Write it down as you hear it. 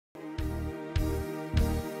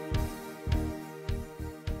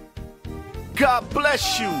God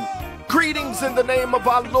bless you. Greetings in the name of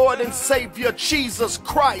our Lord and Savior, Jesus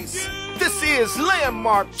Christ. This is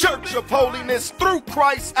Landmark Church of Holiness through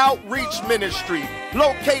Christ Outreach Ministry,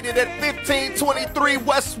 located at 1523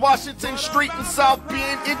 West Washington Street in South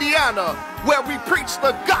Bend, Indiana, where we preach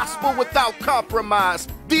the gospel without compromise,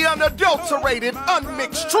 the unadulterated,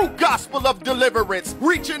 unmixed, true gospel of deliverance,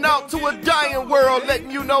 reaching out to a dying world,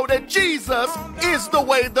 letting you know that Jesus is the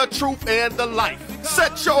way, the truth, and the life.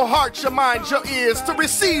 Set your heart, your mind, your ears to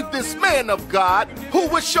receive this man of God who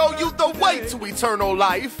will show you the way to eternal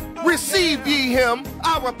life. Receive ye him,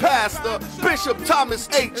 our pastor, Bishop Thomas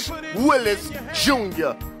H. Willis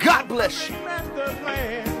Jr. God bless you.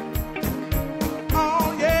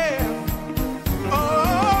 Oh, yeah.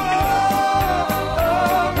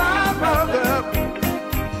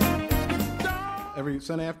 Every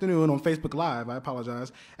Sunday afternoon on Facebook Live, I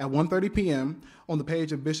apologize, at 1:30 p.m. on the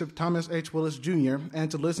page of Bishop Thomas H. Willis Jr.,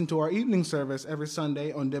 and to listen to our evening service every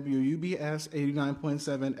Sunday on WUBS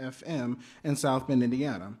 89.7 FM in South Bend,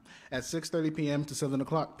 Indiana, at 6:30 p.m. to 7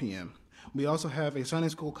 o'clock p.m. We also have a Sunday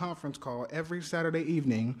School conference call every Saturday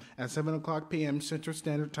evening at 7 o'clock p.m. Central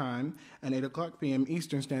Standard Time and 8 o'clock p.m.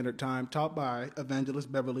 Eastern Standard Time, taught by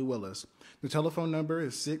Evangelist Beverly Willis. The telephone number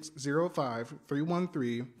is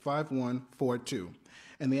 605-313-5142,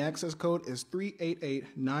 and the access code is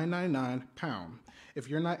 388-999#. If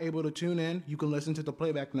you're not able to tune in, you can listen to the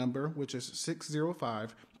playback number, which is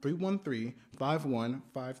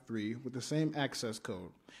 605-313-5153 with the same access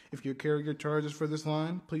code. If your carrier charges for this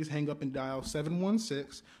line, please hang up and dial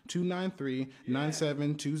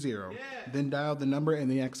 716-293-9720. Then dial the number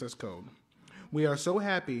and the access code. We are so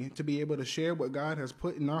happy to be able to share what God has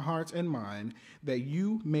put in our hearts and mind, that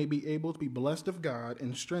you may be able to be blessed of God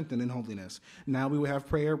and strengthened in holiness. Now we will have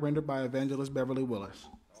prayer rendered by Evangelist Beverly Willis.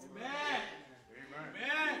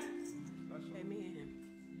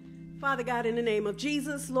 Father God, in the name of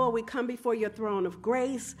Jesus, Lord, we come before your throne of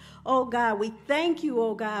grace. Oh God, we thank you,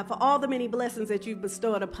 oh God, for all the many blessings that you've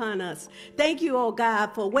bestowed upon us. Thank you, oh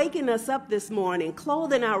God, for waking us up this morning,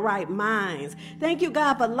 clothing our right minds. Thank you,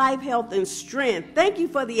 God, for life, health, and strength. Thank you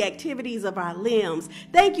for the activities of our limbs.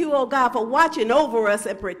 Thank you, oh God, for watching over us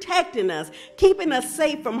and protecting us, keeping us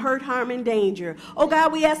safe from hurt, harm, and danger. Oh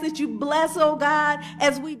God, we ask that you bless, oh God,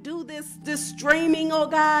 as we do this streaming, oh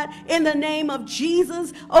God, in the name of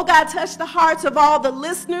Jesus. Oh God, touch the hearts of all the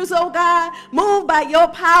listeners, oh God. Move by your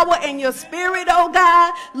power and your spirit, oh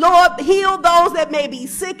God. Lord, heal those that may be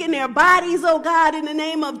sick in their bodies, oh God, in the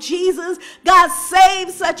name of Jesus. God, save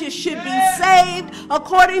such as should be saved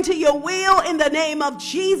according to your will in the name of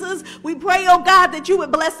Jesus. We pray, oh God, that you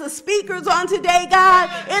would bless the speakers on today, God,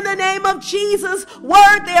 in the name of Jesus.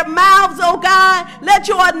 Word their mouths, oh God. Let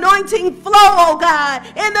your anointing flow, oh God,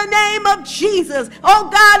 in the name of Jesus. Oh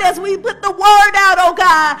God, as we put the word out, oh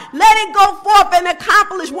God, let it go forth and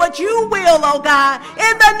accomplish what you will, oh God,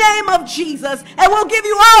 in the name of Jesus. And we'll give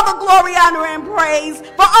you all the glory, honor, and praise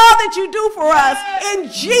for all that you do for us in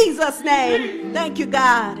Jesus' name. Thank you,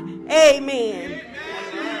 God. Amen.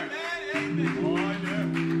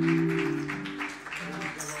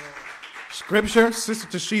 Scripture, Sister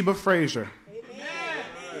Toshiba Frazier.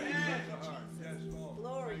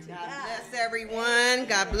 Glory to God. Bless everyone.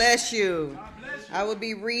 God bless you. I will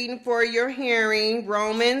be reading for your hearing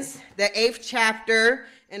Romans, the 8th chapter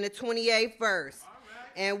and the 28th verse.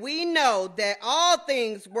 And we know that all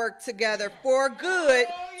things work together for good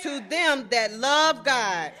to them that love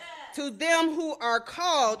God, to them who are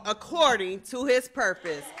called according to his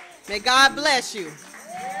purpose. May God bless you.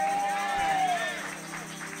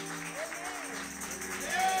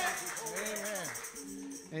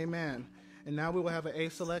 Amen. And now we will have an A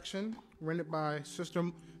selection rendered by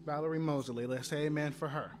Sister Valerie Mosley. Let's say amen for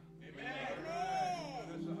her. Amen.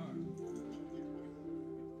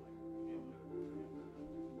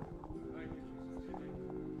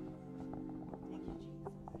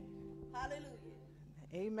 Hallelujah.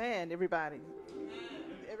 Amen, everybody.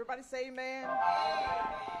 Everybody say amen.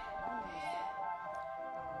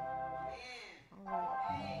 All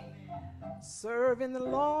right. Serving the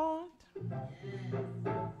Lord,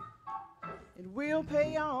 it will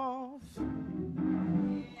pay off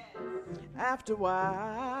after a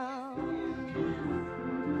while.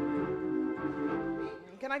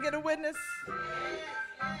 Can I get a witness?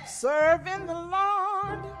 Serving the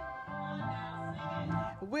Lord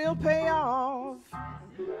will pay off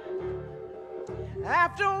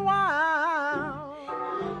after a while.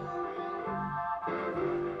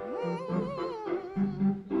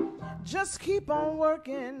 Just keep on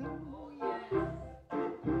working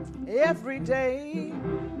every day.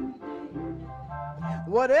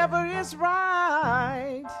 Whatever is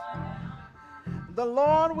right, the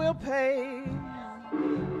Lord will pay.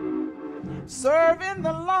 Serving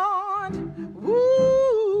the Lord,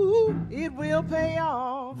 woo, it will pay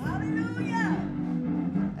off. Hallelujah.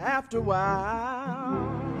 After a while.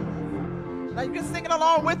 Now you can sing it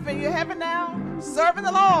along with me. You have it now. Serving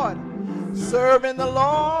the Lord. Serving the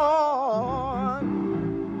Lord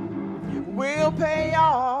will pay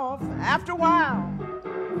off after a while.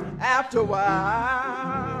 After a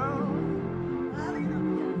while.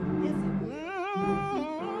 Hallelujah. Yes,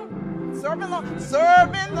 Serving the Lord.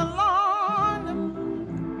 Serving the Lord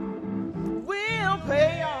will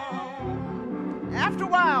pay off after a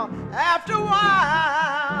while. After a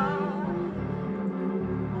while.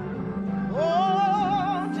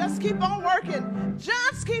 Oh, just keep on working.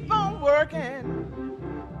 Just keep on working.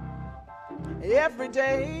 Every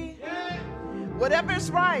day. Whatever is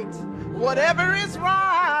right. Whatever is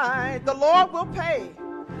right. The Lord will pay.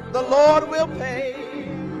 The Lord will pay.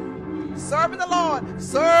 Serving the Lord.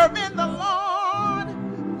 Serving the Lord.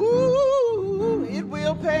 Ooh, it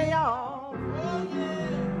will pay off.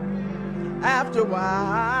 After a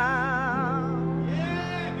while.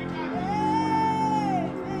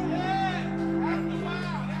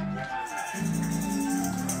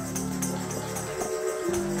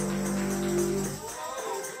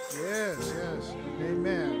 Yes.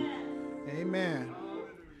 Amen. Amen.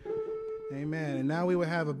 Amen. And now we will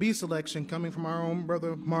have a B selection coming from our own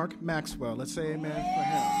brother Mark Maxwell. Let's say amen for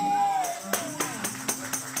him.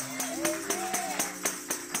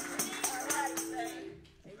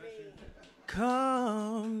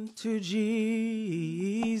 Come to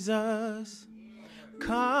Jesus.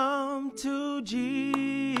 Come to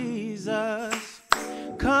Jesus.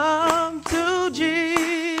 Come to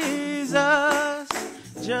Jesus.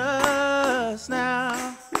 Just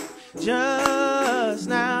now. Just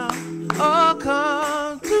now. Oh,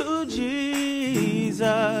 come to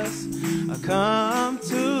Jesus. Come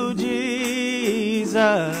to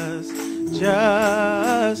Jesus.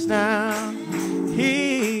 Just now.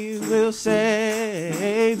 He will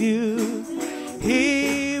save you.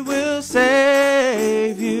 He will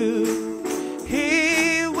save you.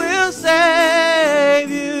 He will save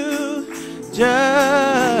you.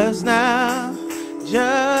 Just now.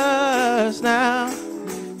 Just now.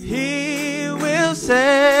 He will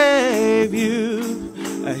save you.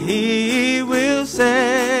 He will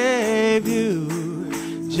save you.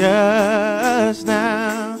 Just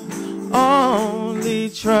now. Only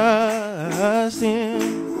trust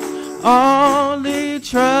Him. Only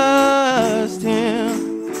trust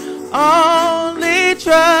Him. Only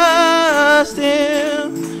trust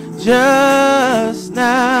Him. Just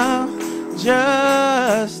now.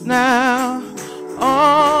 Just now.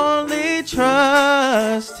 Only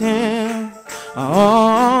trust Him.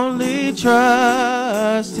 Only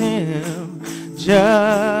trust Him.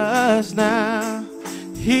 Just now.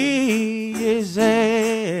 He is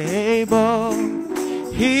able.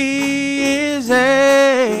 He is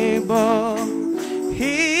able.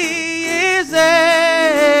 He is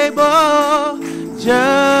able.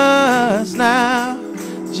 Just now.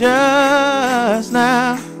 Just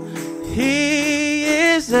now. He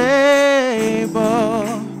is able.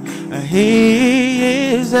 He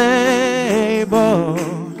is able.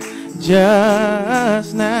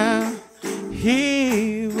 Just now.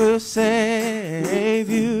 He will save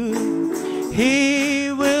you.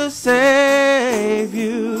 He will save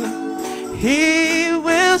you. He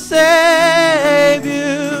will save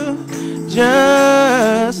you.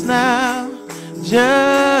 Just now.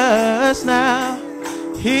 Just now.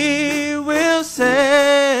 He will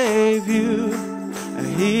save you.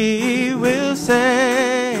 He will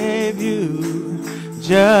save you.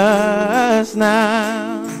 Just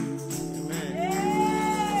now.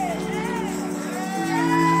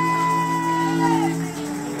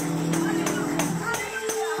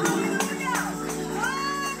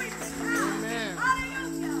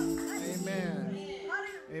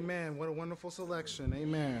 Amen. What a wonderful selection.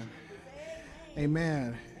 Amen.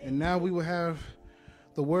 Amen. And now we will have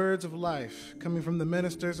the words of life coming from the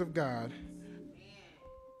ministers of God.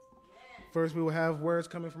 First, we will have words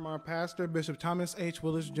coming from our pastor, Bishop Thomas H.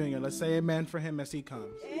 Willis, Jr. Let's say amen for him as he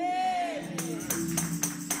comes.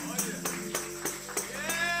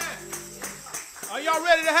 Are y'all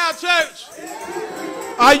ready to have church?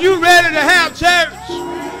 Are you ready to have church?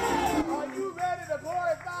 Are you ready to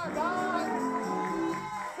glorify God?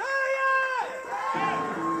 Say it!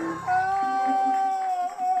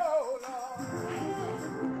 Oh, Lord.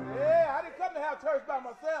 Yeah, I didn't come to have church by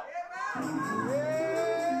myself.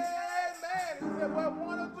 Amen. He said, well,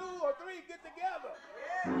 one or two or three get together.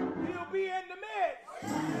 He'll be in the midst.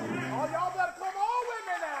 Oh, y'all better come on with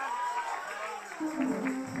me now.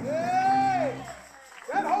 Hey.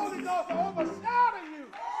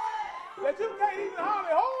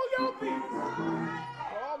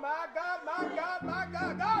 Oh, my God, my God, my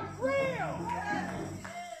God. God is real.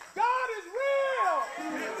 God is real.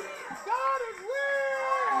 God is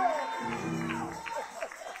real.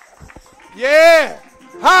 Yeah.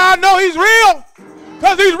 How I know he's real?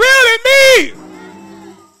 Because he's real in me.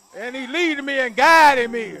 And he's leading me and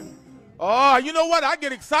guiding me. Oh, you know what? I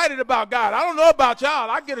get excited about God. I don't know about y'all.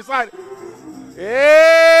 I get excited.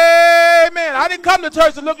 Amen. I didn't come to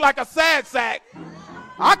church to look like a sad sack.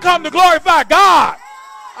 I come to glorify God.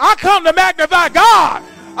 I come to magnify God.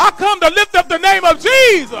 I come to lift up the name of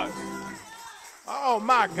Jesus. Oh,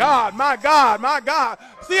 my God, my God, my God.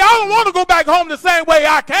 See, I don't want to go back home the same way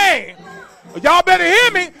I came. Y'all better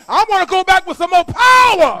hear me. I want to go back with some more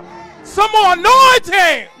power, some more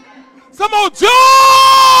anointing, some more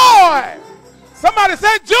joy. Somebody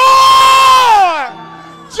say joy.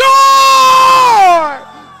 Joy.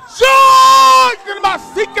 Joy. Get about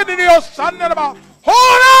seeking in the ocean about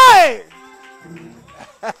holy.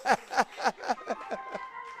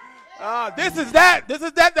 This is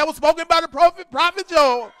that was spoken by the prophet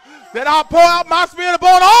Joel, that I'll pour out my spirit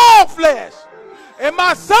upon all flesh, and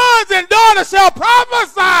my sons and daughters shall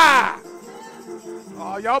prophesy.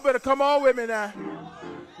 Oh, y'all better come on with me now.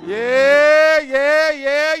 Yeah.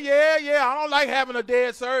 I don't like having a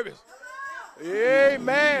dead service.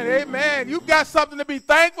 Amen. You got something to be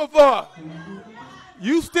thankful for.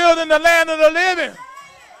 You still in the land of the living.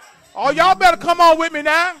 Oh, y'all better come on with me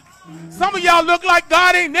now. Some of y'all look like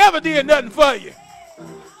God ain't never did nothing for you.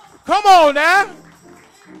 Come on now.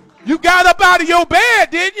 You got up out of your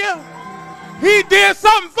bed, didn't you? He did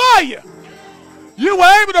something for you. You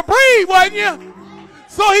were able to breathe, wasn't you?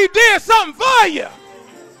 So he did something for you.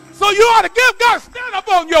 So you ought to give God, stand up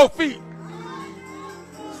on your feet.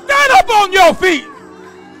 Stand up on your feet.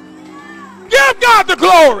 Give God the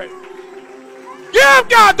glory. Give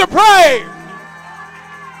God the praise.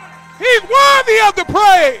 He's worthy of the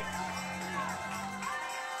praise.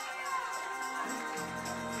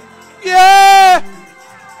 Yeah.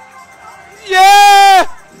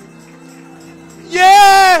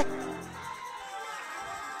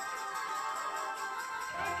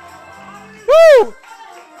 Woo.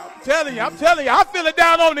 I'm telling you, I feel it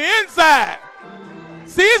down on the inside.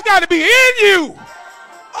 See, it's got to be in you.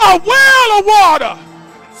 A well of water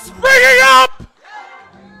springing up.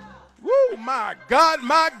 Woo, my God,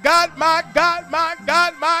 my God, my God, my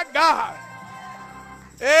God, my God.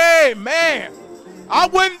 Amen. I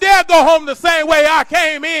wouldn't dare go home the same way I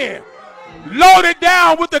came in. Loaded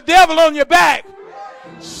down with the devil on your back.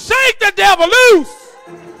 Shake the devil loose.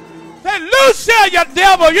 Say, loose shall your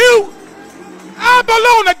devil you. I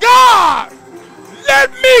belong to God.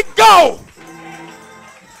 Let me go.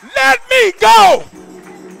 Let me go.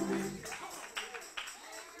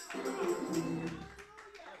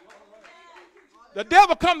 The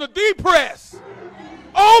devil come to depress,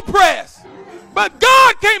 oppress, but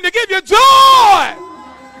God came to give you joy,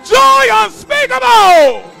 joy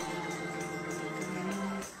unspeakable.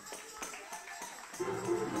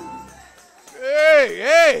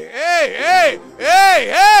 Hey.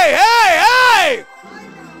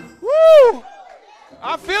 Woo.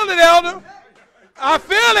 I feel it, elder. I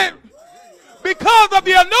feel it because of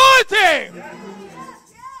the anointing.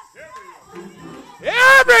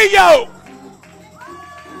 Every yoke.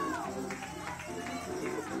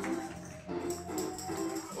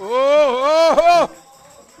 Oh.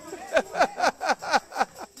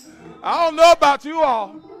 I don't know about you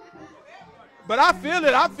all, but I feel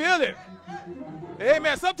it.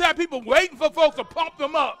 Amen. Sometimes people waiting for folks to pump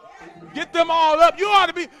them up, get them all up. You ought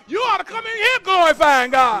to come in here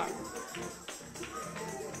glorifying God.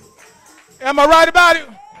 Am I right about it?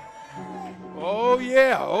 Oh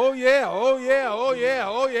yeah.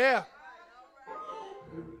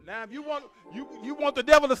 Now if you want the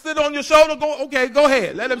devil to sit on your shoulder, go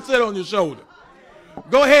ahead. Let him sit on your shoulder.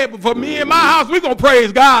 Go ahead, but for me and my house, we're going to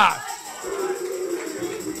praise God.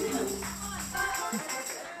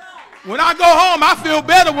 When I go home, I feel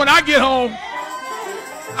better when I get home.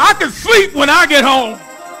 I can sleep when I get home.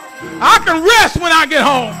 I can rest when I get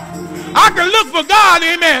home. I can look for God,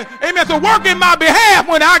 amen, to work in my behalf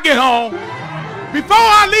when I get home. Before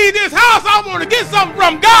I leave this house, I want to get something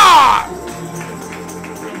from God.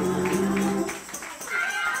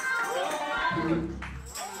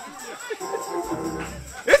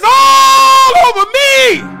 It's all over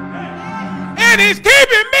me, and it's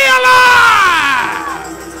keeping me alive.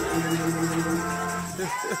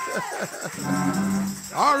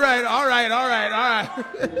 All right.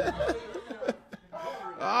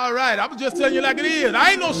 All right, I'm just telling you like it is.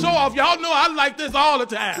 I ain't no show off. Y'all know I like this all the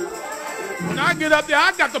time. When I get up there,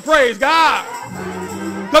 I got to praise God.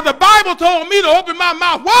 Because the Bible told me to open my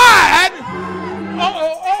mouth wide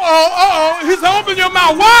He's open your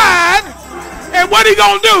mouth wide. And what he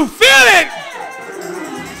gonna do? Feel it.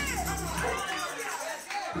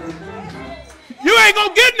 You ain't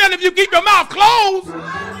gonna get nothing if you keep your mouth closed.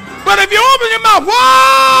 But if you open your mouth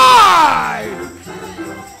wide,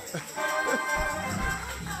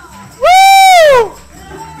 woo!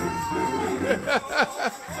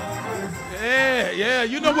 Yeah,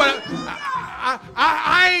 you know what?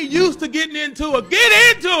 I ain't used to getting into it. Get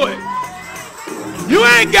into it. You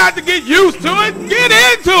ain't got to get used to it. Get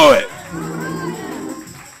into it.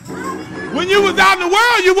 When you was out in the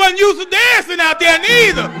world, you wasn't used to dancing out there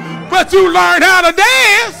neither. But you learned how to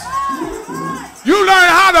dance. You learned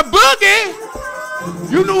how to boogie.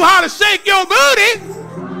 You knew how to shake your booty.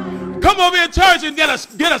 Come over in church and get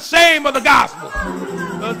ashamed of the gospel.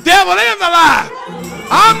 The devil is a lie.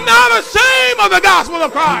 I'm not ashamed of the gospel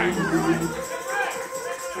of Christ.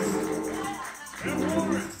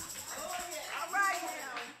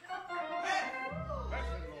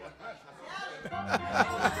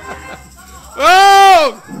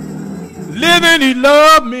 Oh, living he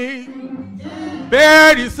loved me,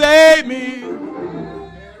 buried he saved me,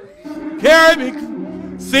 carried me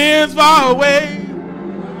sins far away,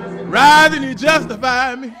 rising he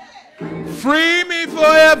justified me, free me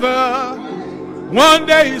forever. One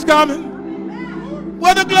day he's coming.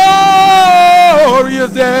 What a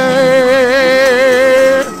glorious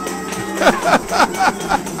day.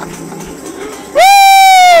 Woo!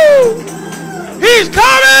 He's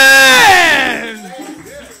coming!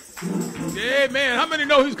 Amen. How many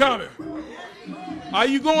know he's coming? Are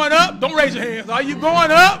you going up? Don't raise your hands. Are you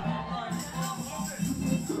going up?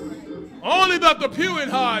 Only the pure in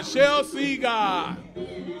heart shall see God.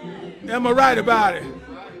 Am I right about it?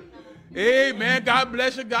 Amen. God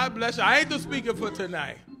bless you. God bless you. I ain't the speaker for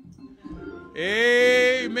tonight.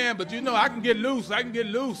 Amen. But you know, I can get loose. I can get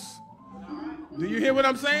loose. Do you hear what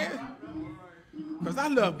I'm saying? Because I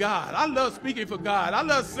love God. I love speaking for God. I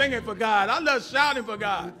love singing for God. I love shouting for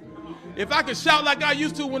God. If I could shout like I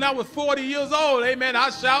used to when I was 40 years old, amen, I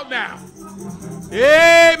shout now.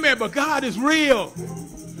 Amen. But God is real.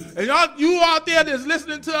 And you out there that's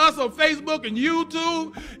listening to us on Facebook and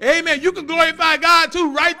YouTube, amen, you can glorify God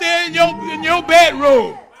too right there in your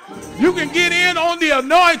bedroom. You can get in on the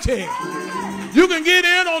anointing. You can get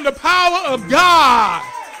in on the power of God.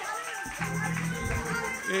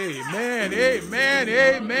 Amen, amen,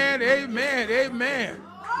 amen, amen, amen.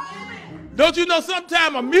 Don't you know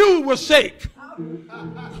sometimes a mule will shake?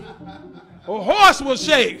 A horse will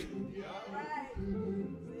shake.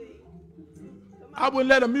 I wouldn't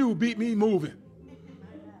let a mule beat me moving.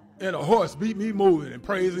 And a horse beat me moving and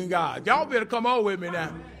praising God. Y'all better come on with me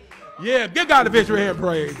now. Yeah, give God the victory here and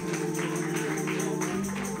praise.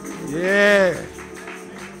 Yeah.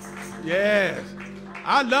 Yes.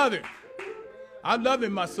 I love him. I love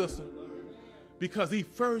him, my sister, because he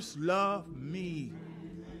first loved me.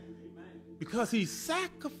 Because he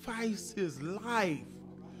sacrificed his life.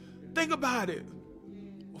 Think about it.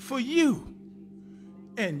 For you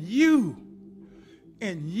and you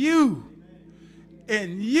and you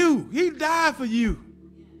and you. He died for you.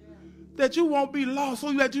 That you won't be lost,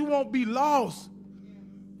 so that you won't be lost.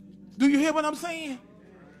 Do you hear what I'm saying?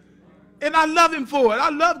 And I love him for it. I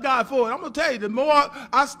love God for it. I'm going to tell you, the more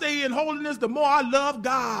I stay in holiness, the more I love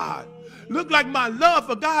God. Look like my love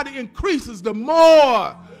for God increases the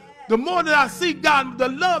more. The more that I seek God, the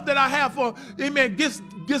love that I have for him, amen, gets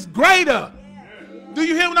greater. Do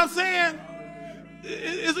you hear what I'm saying?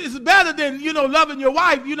 It's better than, loving your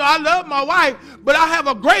wife. I love my wife, but I have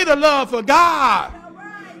a greater love for God.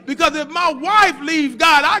 Because if my wife leaves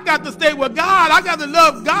God, I got to stay with God. I got to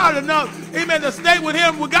love God enough, amen, to stay with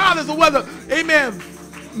him regardless of whether, amen,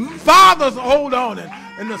 fathers hold on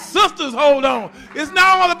and the sisters hold on. It's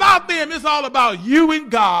not all about them. It's all about you and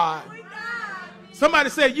God. Somebody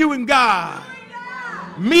say you and God.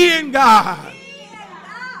 Me and God.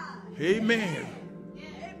 Amen.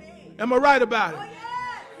 Am I right about it?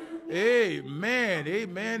 Amen,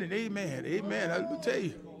 amen, and amen, amen. Let me tell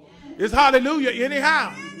you, it's hallelujah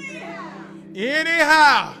anyhow.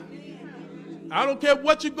 Anyhow. I don't care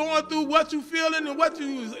what you're going through, what you're feeling, and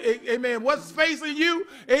amen, what's facing you.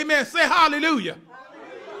 Amen, say hallelujah.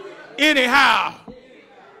 Anyhow.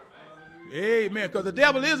 Amen, because the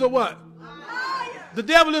devil is a what? The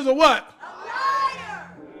devil is a what?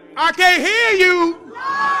 I can't hear you.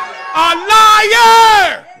 A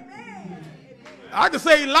liar. I can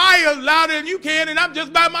say liar louder than you can, and I'm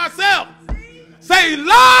just by myself. Say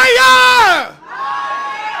liar.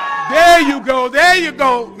 There you go. There you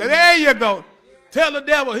go. There you go. Tell the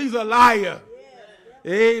devil he's a liar.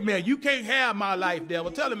 Amen. You can't have my life,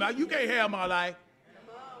 devil. Tell him you can't have my life.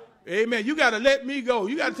 Amen. You got to let me go.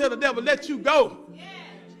 You got to tell the devil, let you go.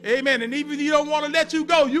 Amen. And even if you don't want to let you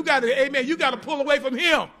go, you got to, amen, you got to pull away from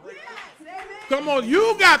him. Come on,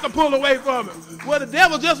 you got to pull away from him. Well, the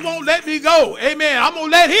devil just won't let me go. Amen. I'm going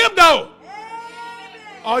to let him go.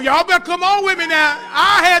 Oh, y'all better come on with me now.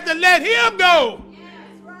 I had to let him go.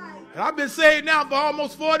 And I've been saved now for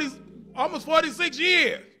almost 46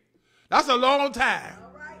 years. That's a long time.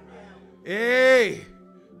 Hey,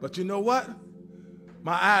 but you know what?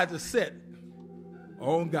 My eyes are set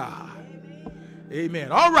on God.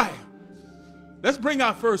 Amen. All right. Let's bring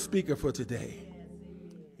our first speaker for today.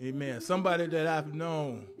 Amen. Somebody that I've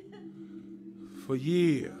known for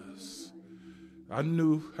years. I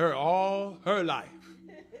knew her all her life.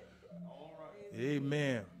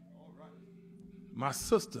 Amen. My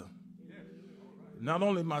sister. Not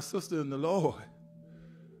only my sister in the Lord,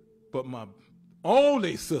 but my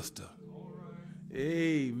only sister.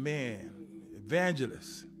 Amen.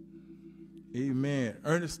 Evangelist. Amen.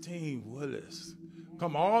 Ernestine Willis.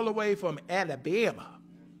 Come all the way from Alabama.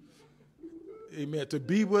 Amen. To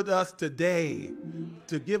be with us today.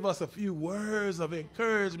 To give us a few words of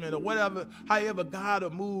encouragement or whatever, however God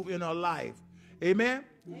will move in our life. Amen.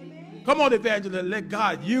 Amen. Come on, evangelist. Let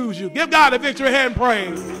God use you. Give God a victory hand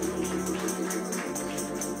praise.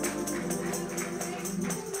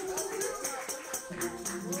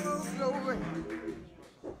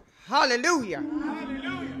 Hallelujah.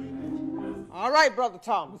 Hallelujah. All right, Brother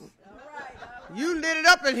Thomas. You lit it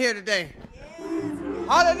up in here today.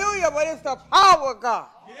 Hallelujah, but it's the power of God.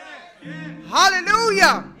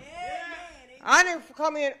 Hallelujah. I didn't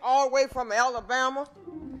come in all the way from Alabama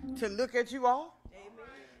to look at you all,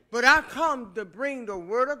 but I come to bring the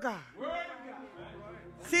word of God.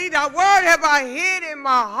 See, the word have I hid in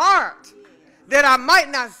my heart that I might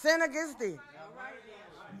not sin against thee.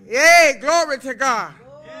 Yay, glory to God.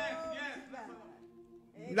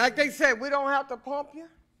 Like they said, we don't have to pump you.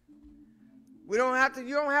 You don't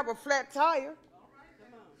have a flat tire.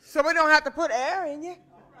 So we don't have to put air in you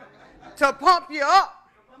to pump you up,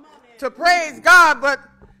 to praise God, but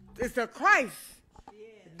it's the Christ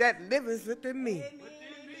that lives within me.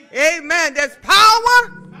 Amen. There's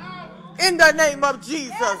power in the name of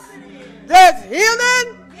Jesus. There's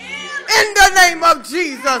healing in the name of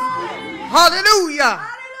Jesus. Hallelujah.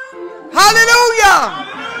 Hallelujah.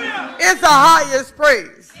 It's the highest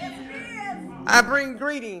praise. I bring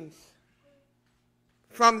greetings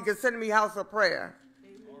from Gethsemane House of Prayer,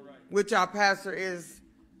 which our pastor is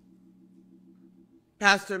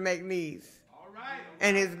Pastor McNeese,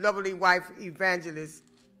 and his lovely wife, Evangelist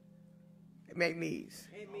McNeese.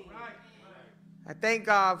 I thank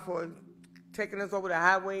God for taking us over the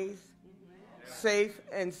highways, safe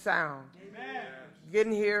and sound,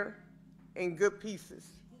 getting here in good pieces.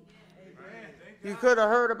 You could have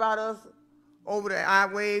heard about us over the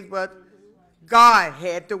highways, but God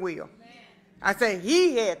had the will. I say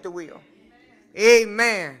he had the will.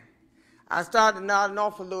 Amen. I started nodding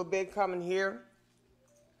off a little bit coming here,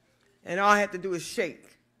 and all I had to do is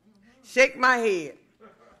shake my head.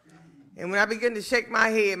 And when I began to shake my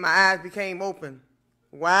head, my eyes became open,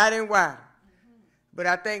 wide and wide. But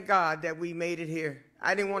I thank God that we made it here.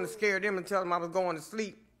 I didn't want to scare them and tell them I was going to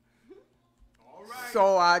sleep.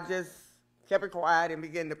 So I just kept it quiet and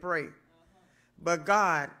began to pray. But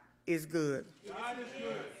God is good.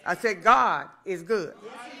 I said, God is good.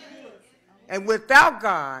 And without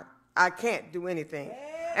God, I can't do anything.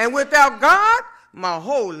 And without God, my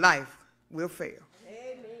whole life will fail.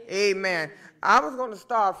 Amen. I was going to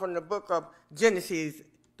start from the book of Genesis,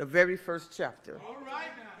 the very first chapter.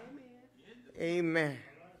 Amen.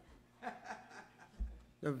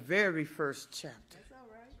 The very first chapter.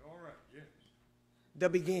 The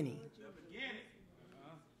beginning.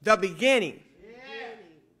 The beginning.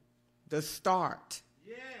 The start.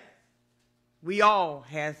 We all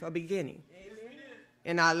have a beginning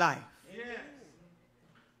in our life.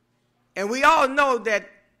 And we all know that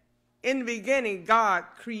in the beginning, God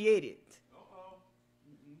created.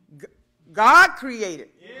 God created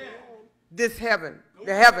this heaven,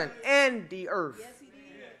 the heaven and the earth.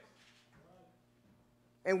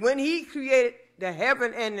 And when he created the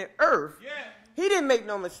heaven and the earth, he didn't make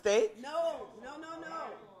no mistake. No.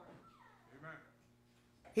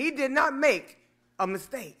 He did not make a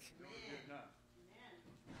mistake.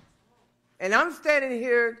 And I'm standing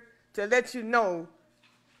here to let you know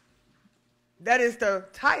that is the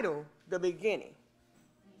title, the beginning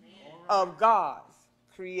of God's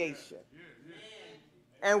creation.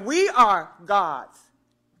 And we are God's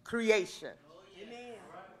creation.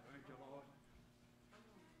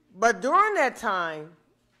 But during that time,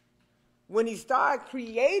 when he started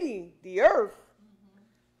creating the earth,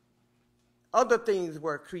 other things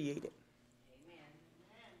were created.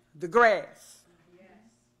 The grass,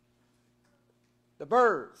 the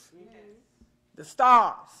birds, the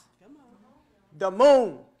stars, the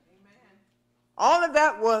moon. All of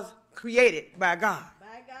that was created by God.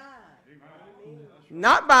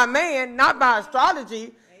 Not by man, not by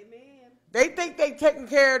astrology. They think they taking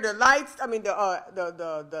care of the lights,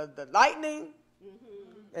 the lightning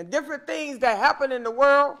and different things that happen in the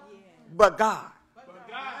world, but God.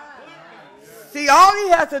 See, all he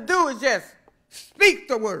has to do is just speak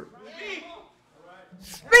the word.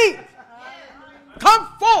 Speak. Come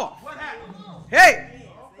forth. Hey.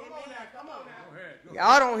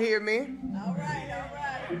 Y'all don't hear me. All right.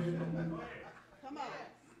 Come on.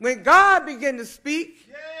 When God begins to speak,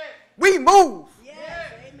 we move.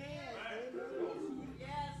 Yes, amen.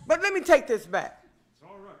 But let me take this back.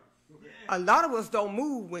 A lot of us don't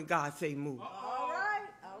move when God say move. All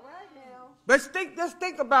right now. But let's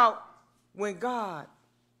think about when God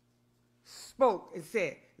spoke and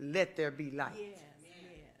said, let there be light. Yes.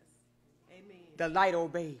 Amen. The light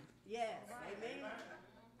obeyed. Yes, amen.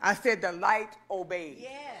 I said the light obeyed.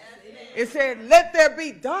 Yes, amen. It said, let there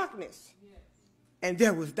be darkness. And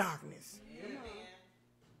there was darkness.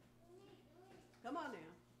 Come on now.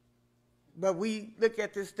 But we look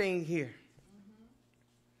at this thing here.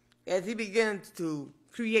 As he began to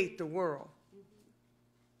create the world,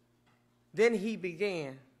 then he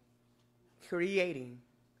began creating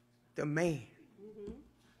the man.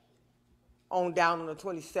 On down in the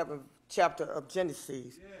 27th chapter of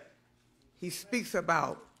Genesis, he speaks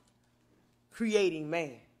about creating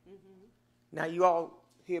man. Now you all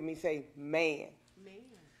hear me say man.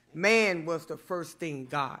 Man was the first thing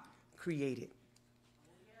God created.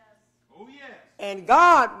 Oh, yes. And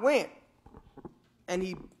God went and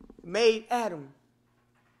he made Adam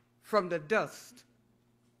from the dust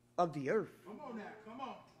of the earth. Come on now, come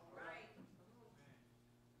on.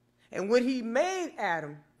 And when he made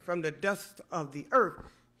Adam from the dust of the earth,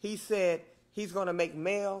 he said he's going to make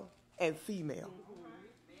male and female.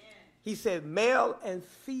 He said male and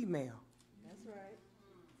female. That's right.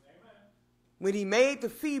 When he made the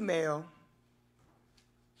female,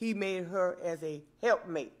 he made her as a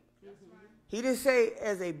helpmate. He didn't say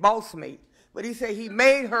as a boss mate, but he said he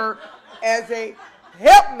made her as a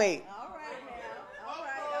helpmate. All right now. All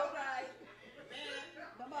right.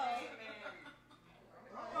 Come on.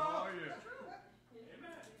 Oh, yeah.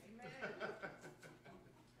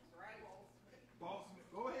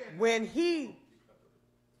 Go ahead. When he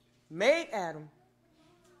made Adam,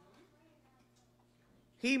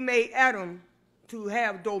 he made Adam to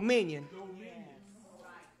have dominion.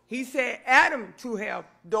 He said Adam to have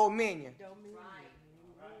dominion.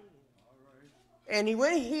 And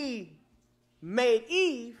when he made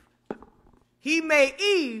Eve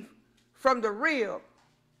from the rib,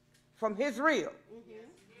 from his rib.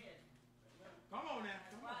 Come on now.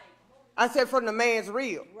 Come on. I said from the man's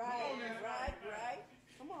rib. Right.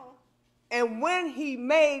 Come on. And when he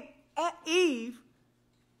made Eve,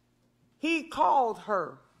 he called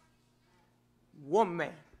her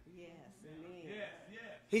woman. Yes, amen.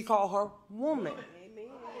 He called her woman. Amen.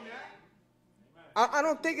 I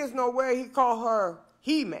don't think it's nowhere he called her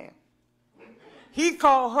he-man. He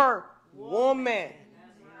called her woman.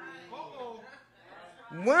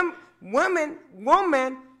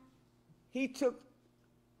 Woman, he took,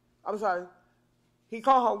 he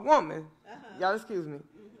called her woman. Y'all excuse me.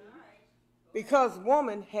 Because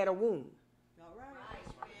woman had a womb. All right.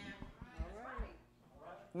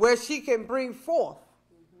 Where she can bring forth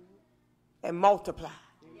and multiply.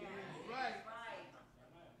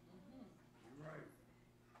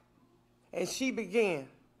 And she began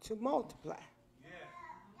to multiply.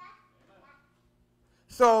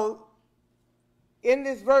 So, in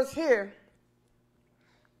this verse here,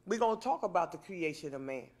 we're going to talk about the creation of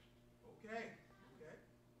man. Okay.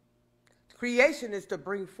 Creation is to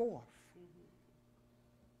bring forth.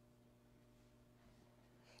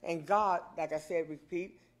 And God, like I said,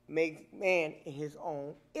 repeat, made man in his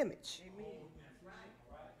own image. Amen.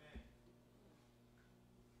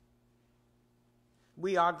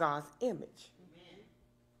 We are God's image.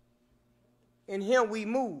 In him we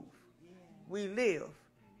move, we live,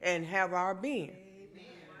 and have our being.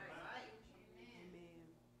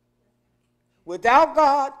 Without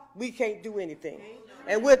God, we can't do anything.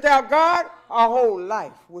 And without God, our whole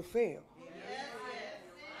life will fail.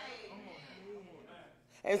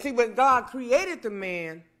 And see, when God created the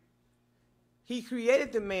man, he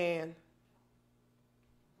created the man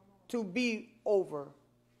to be over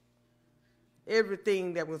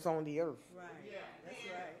everything that was on the earth. Right. That's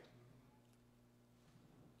right.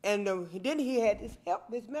 And then he had his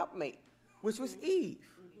helpmate, which was Eve.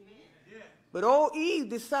 But old Eve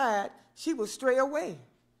decided she would stray away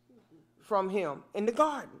from him in the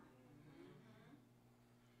garden.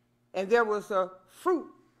 And there was a fruit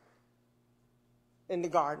in the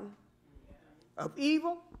garden of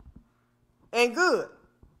evil and good.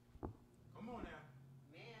 Come on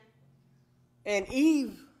now. And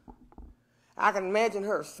Eve, I can imagine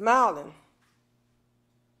her smiling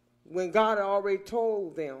when God had already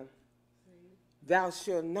told them, thou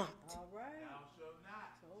shalt not. All right. Thou shalt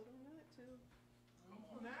not. Told him not to. Come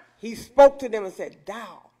on now. He spoke to them and said,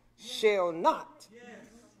 thou shalt not. Yes.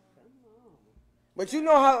 But you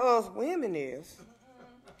know how us women is.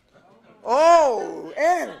 Oh,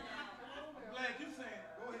 Adam. I'm glad you saying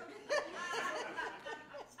it. Go ahead.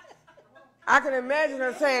 I can imagine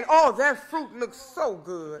her saying, oh, that fruit looks so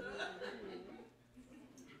good.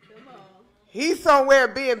 He's somewhere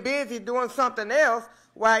being busy doing something else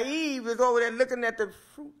while Eve is over there looking at the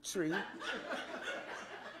fruit tree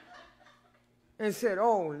and said,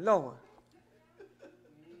 oh, Lord.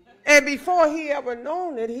 And before he ever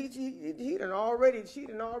known it, she done already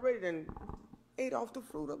ate off the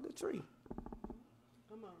fruit of the tree.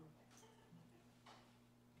 Come on.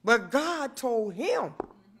 But God told him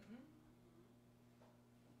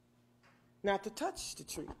not to touch the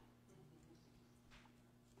tree.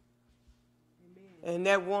 Amen. And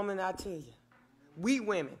that woman, I tell you, we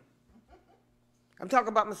women, I'm talking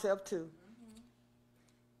about myself too.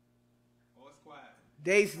 Oh, it's quiet.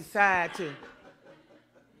 They decide to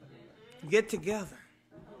get together.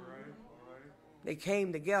 All right. They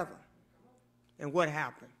came together. And what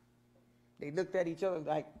happened? They looked at each other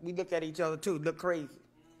like we looked at each other too, looked crazy.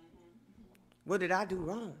 What did I do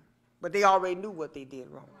wrong? But they already knew what they did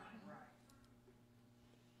wrong.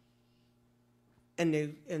 And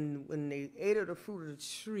when they ate of the fruit of the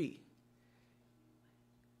tree,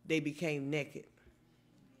 they became naked.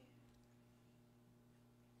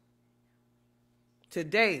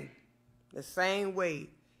 Today, the same way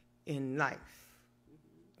in life,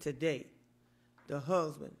 today, the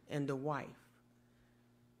husband and the wife,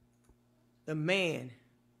 the man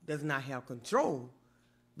does not have control,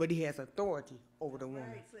 but he has authority over the woman.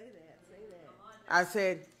 Right, say that, say that. I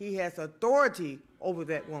said he has authority over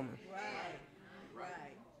that woman. Right, right.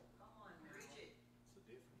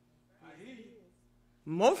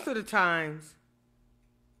 Most of the times,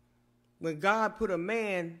 when God put a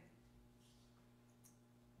man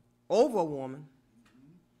over a woman,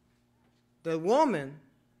 the woman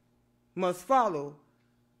must follow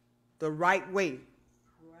the right way.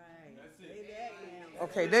 Right. Say that now.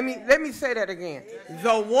 Okay, let me say that again.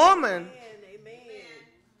 The woman Amen.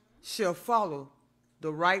 shall follow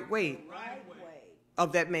the right way Right way.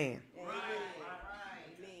 of that man. Amen.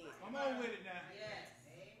 Come on with it now.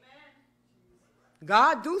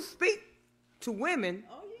 God do speak to women,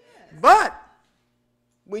 Oh, yes. but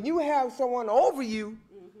when you have someone over you,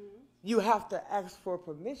 you have to ask for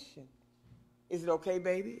permission. Is it okay,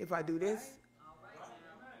 baby, if I do this?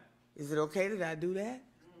 Is it okay that I do that?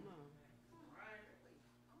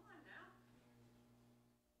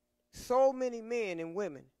 So many men and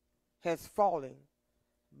women has fallen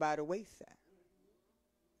by the wayside.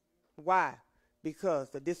 Why?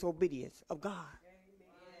 Because the disobedience of God.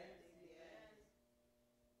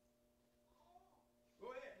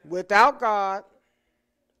 Without God,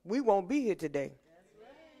 we won't be here today.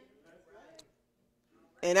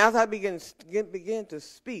 And as I began to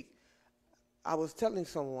speak, I was telling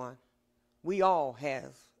someone, we all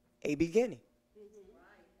have a beginning.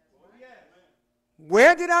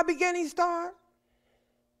 Where did our beginning start?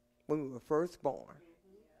 When we were first born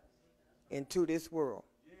into this world.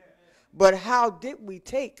 But how did we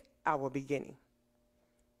take our beginning?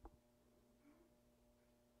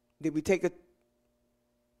 Did we take it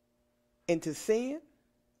into sin?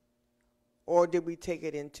 Or did we take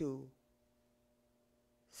it into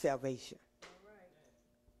salvation?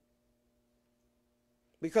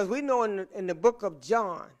 Because we know in the book of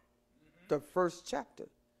John, the first chapter,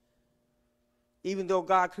 even though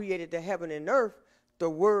God created the heaven and earth, the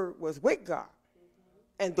Word was with God.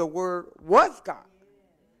 And the Word was God.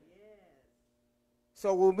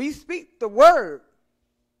 So when we speak the Word,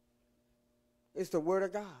 it's the Word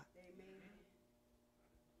of God.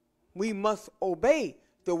 We must obey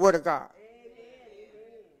the Word of God.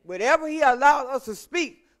 Whatever He allowed us to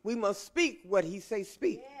speak, we must speak what He say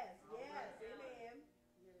speak. Yes, yes,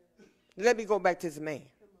 amen. Let me go back to this man.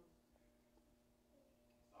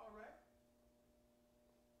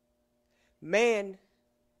 Man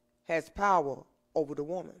has power over the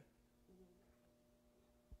woman.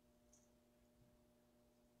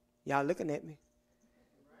 Y'all looking at me?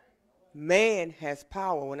 Man has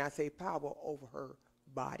power, when I say power, over her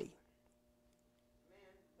body.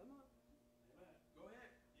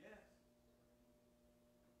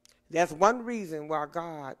 That's one reason why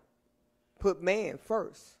God put man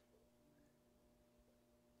first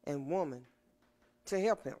and woman to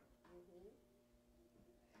help him.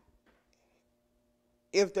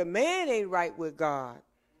 If the man ain't right with God,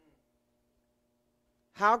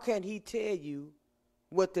 how can he tell you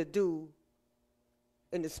what to do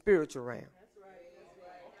in the spiritual realm?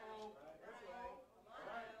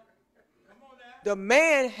 The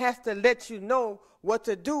man has to let you know what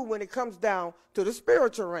to do when it comes down to the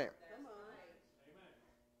spiritual realm.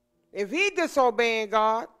 If he disobeying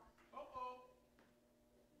God,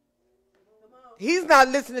 he's not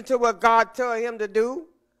listening to what God tell him to do.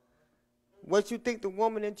 What you think the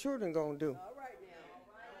woman and children gonna do?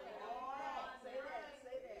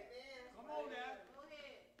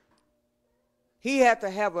 He had to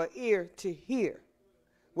have an ear to hear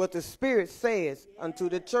what the Spirit says unto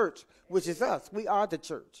the church, which is us. We are the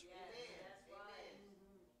church.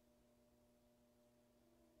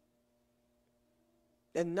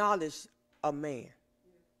 The knowledge of man.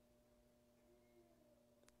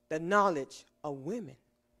 The knowledge of women.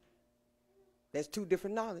 There's two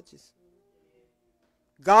different knowledges.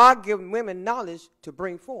 God gives women knowledge to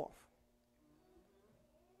bring forth.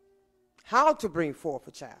 How to bring forth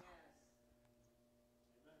a child.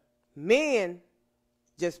 Men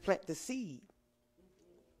just plant the seed.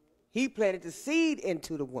 He planted the seed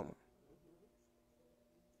into the woman.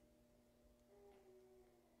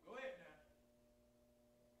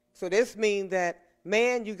 So this means that,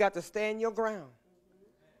 man, you got to stand your ground.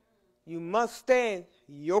 You must stand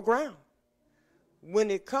your ground.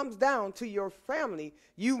 When it comes down to your family,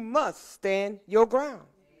 you must stand your ground.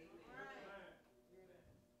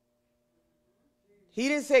 He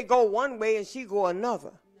didn't say go one way and she go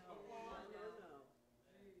another.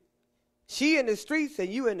 She in the streets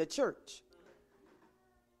and you in the church.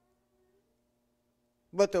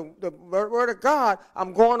 But the word of God,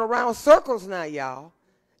 I'm going around circles now, y'all.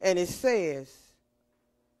 And it says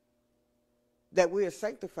that we are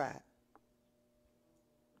sanctified.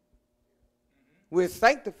 We're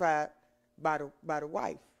sanctified by the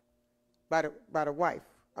wife. By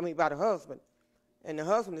the husband. And the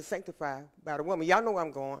husband is sanctified by the woman. Y'all know where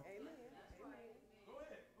I'm going. Amen. Go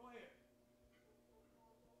ahead.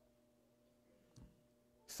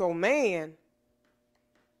 So man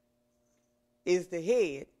is the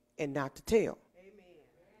head and not the tail. Amen.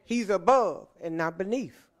 He's above and not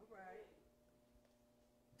beneath. Right.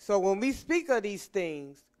 So when we speak of these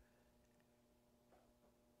things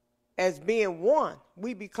as being one,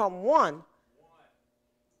 we become one.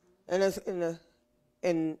 And it's in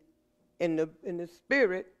the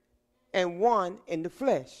spirit and one in the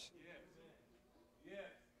flesh.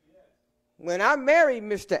 When I married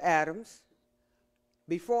Mr. Adams,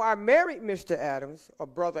 before I married Mr. Adams or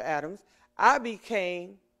Brother Adams, I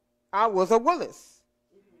was a Willis.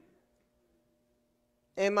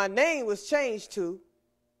 And my name was changed to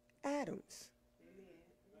Adams.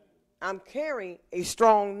 I'm carrying a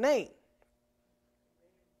strong name.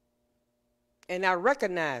 And I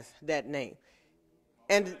recognize that name.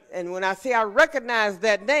 And when I say I recognize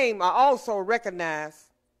that name, I also recognize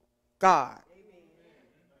God.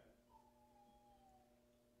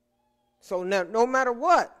 So no matter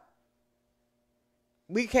what,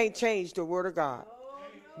 we can't change the word of God.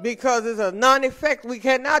 Because it's a non-effect. We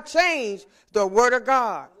cannot change the word of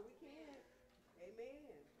God.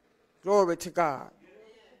 Glory to God.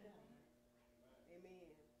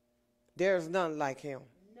 There's none like him.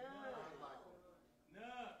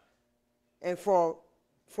 And for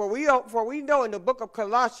we know in the book of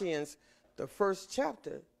Colossians, the first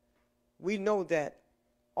chapter, we know that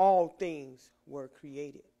all things were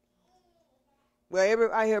created.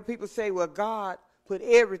 Well, I hear people say, well, God put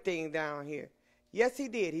everything down here. Yes, he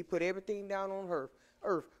did. He put everything down on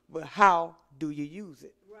earth. But how do you use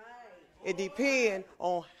it? Right. It depends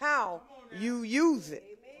on how you use it.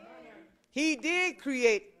 Amen. He did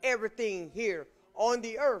create everything here on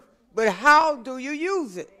the earth. But how do you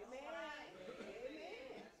use it?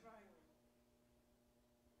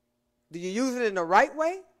 Do you use it in the right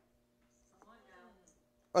way?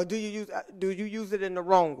 Or do you use it in the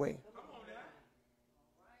wrong way?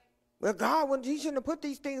 Well, God, he shouldn't have put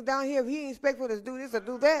these things down here if he ain't expect us to do this or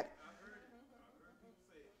do that.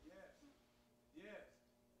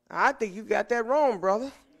 I think you got that wrong,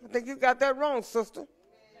 brother. I think you got that wrong, sister.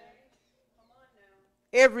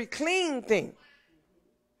 Every clean thing.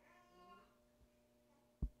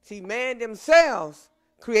 See, man themselves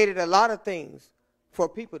created a lot of things for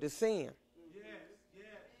people to sin.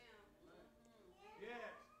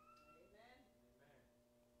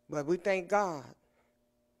 But we thank God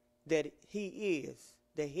that he is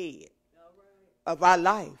the head of our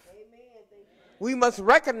life. We must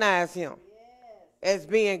recognize him as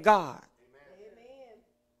being God.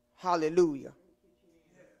 Hallelujah.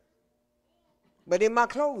 But in my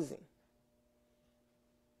closing,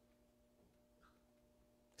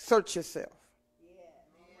 search yourself.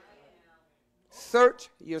 Search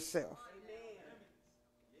yourself.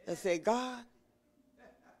 And say, God,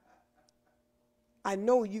 I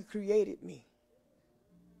know you created me.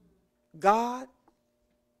 God,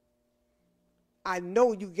 I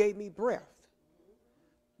know you gave me breath.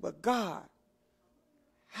 But God,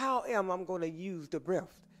 how am I going to use the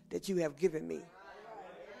breath that you have given me?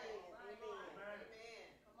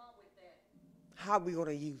 How are we going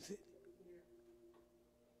to use it?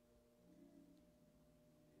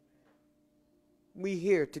 We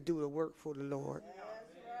here to do the work for the Lord.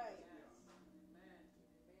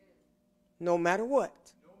 No matter what.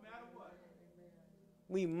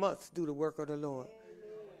 We must do the work of the Lord.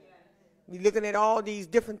 We're looking at all these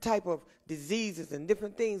different type of diseases and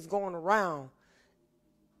different things going around.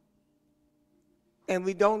 And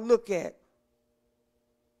we don't look at,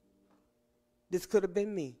 this could have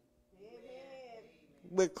been me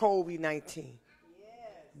with COVID-19.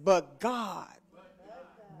 But God,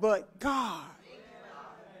 but God,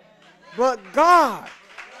 but God,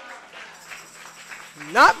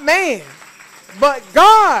 not man, but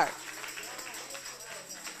God.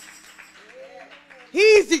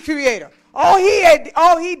 He's the creator. All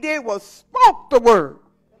he did was spoke the word.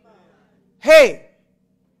 Hey.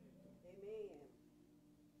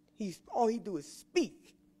 All he do is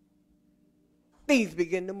speak. Things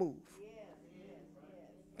begin to move.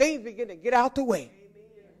 Things begin to get out the way.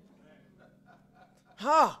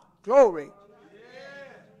 Glory.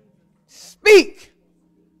 Speak.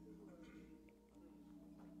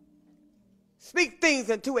 Speak things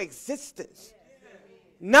into existence.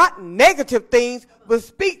 Not negative things, but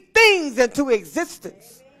speak things into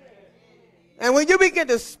existence. And when you begin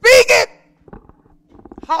to speak it,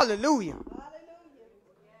 hallelujah,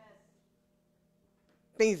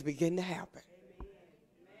 things begin to happen.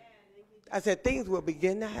 I said things will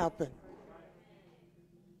begin to happen.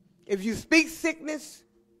 If you speak sickness,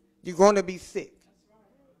 you're going to be sick.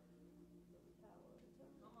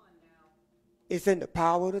 It's in the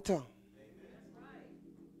power of the tongue.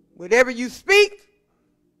 Whatever you speak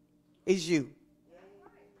is you.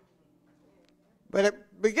 But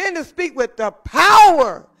begin to speak with the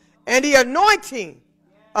power and the anointing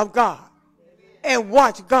of God. And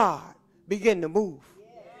watch God begin to move.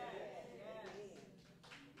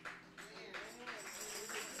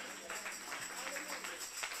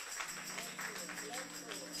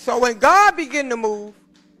 So when God begin to move,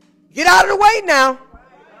 get out of the way now.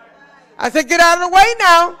 I said get out of the way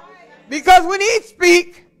now. Because when he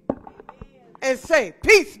speak and say,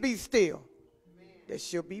 peace be still, there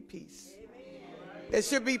shall be peace. There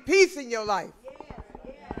should be peace in your life.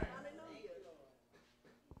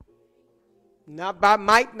 Not by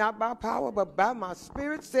might, not by power, but by my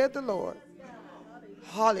spirit, said the Lord.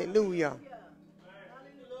 Hallelujah.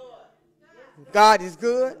 God is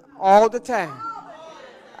good all the time.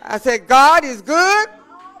 I said, God is good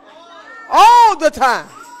all the time.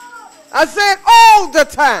 I said, all the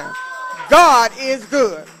time. God is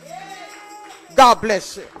good. God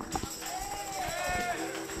bless you.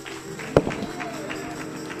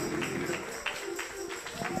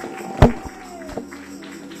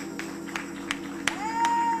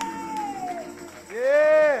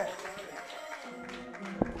 Yeah.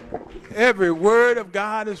 Every word of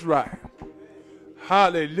God is right.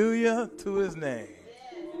 Hallelujah to his name.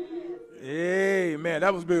 Amen.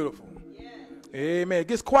 That was beautiful. Amen. It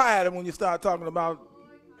gets quieter when you start talking about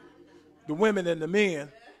the women and the men.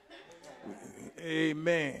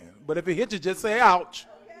 Amen. But if it hits you, just say ouch.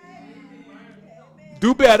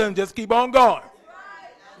 Do better and just keep on going.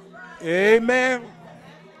 Amen.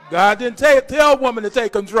 God didn't tell a woman to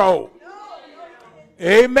take control.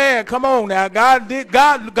 Amen. Come on now. God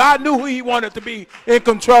knew who he wanted to be in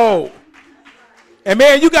control. And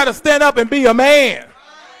man, you got to stand up and be a man.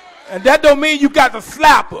 And that don't mean you got to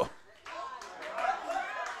slap her.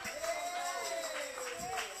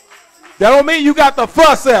 That don't mean you got to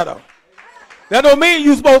fuss at her. That don't mean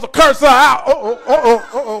you supposed to curse her out.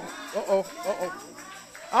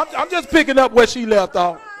 I'm just picking up where she left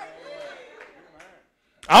off.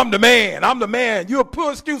 I'm the man. I'm the man. You're a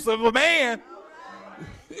poor excuse of a man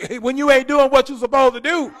when you ain't doing what you're supposed to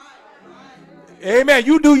do. Amen.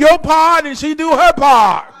 You do your part and she do her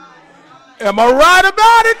part. Am I right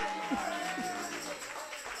about it?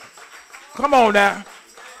 Come on now.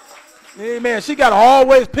 Amen. She got to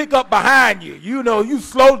always pick up behind you. You know, you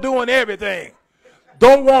slow doing everything.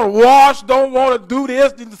 Don't want to wash. Don't want to do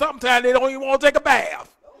this. Sometimes they don't even want to take a bath.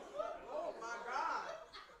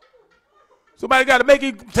 Somebody got to make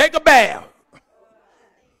you take a bath.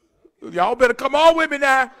 Y'all better come on with me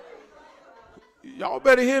now. Y'all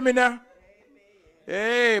better hear me now.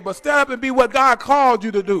 Hey, but stand up and be what God called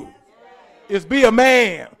you to do. Is be a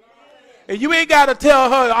man. And you ain't got to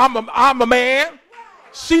tell her I'm a man.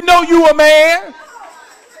 She know you a man.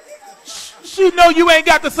 She know you ain't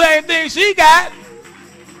got the same thing she got.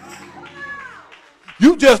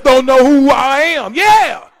 You just don't know who I am.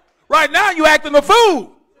 Yeah. Right now you acting a fool.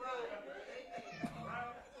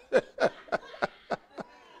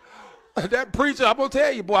 That preacher, I'm going to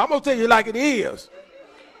tell you, boy, I'm going to tell you like it is.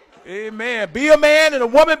 Amen. Be a man and a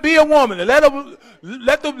woman be a woman. And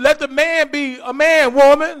let the man be a man,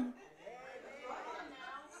 woman.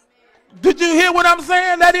 Did you hear what I'm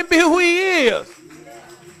saying? Let him be who he is.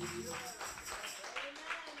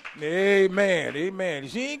 Amen. Amen.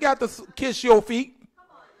 She ain't got to kiss your feet.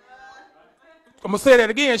 I'm going to say that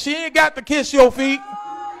again. She ain't got to kiss your feet.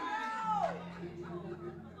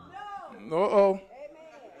 Uh-oh.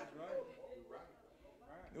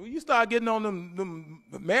 When you start getting on them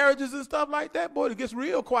marriages and stuff like that, boy, it gets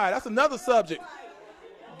real quiet. That's another subject.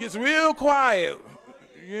 It gets real quiet,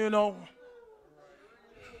 you know.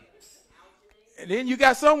 And then you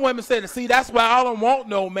got some women saying, see, that's why I don't want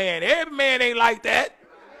no man. Every man ain't like that.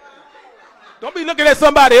 Don't be looking at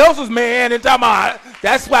somebody else's man and talking about,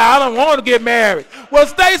 that's why I don't want to get married. Well,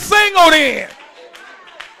 stay single then.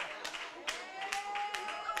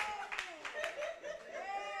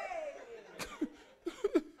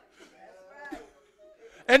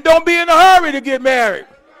 And don't be in a hurry to get married.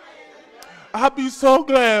 I'll be so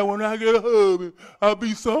glad when I get a husband. I'll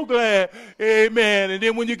be so glad. Amen. And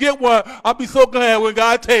then when you get one, I'll be so glad when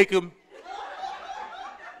God take him.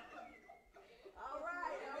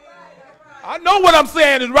 I know what I'm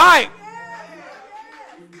saying is right.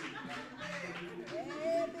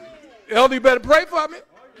 Elder, you better pray for me.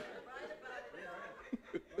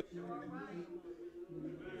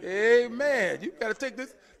 Amen. You got to take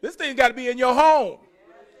this. This thing got to be in your home.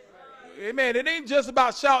 Amen. It ain't just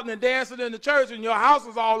about shouting and dancing in the church and your house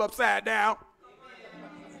is all upside down.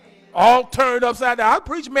 All turned upside down. I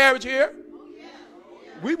preach marriage here.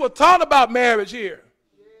 We were taught about marriage here.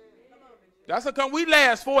 That's how come we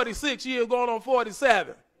last 46 years going on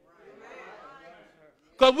 47.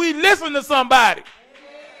 Because we listen to somebody.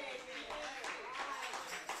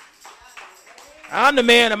 I'm the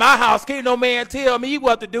man in my house. Can't no man tell me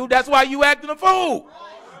what to do. That's why you acting a fool.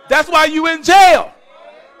 That's why you in jail.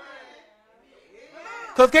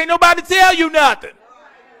 Because can't nobody tell you nothing.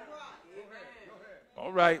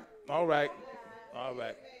 All right. All right. All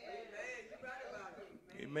right.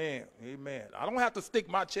 Amen. Amen. I don't have to stick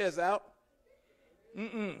my chest out.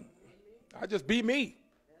 I just be me.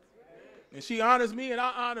 And she honors me and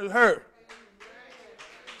I honor her.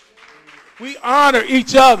 We honor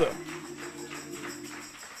each other.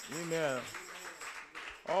 Amen.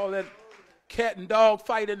 All that cat and dog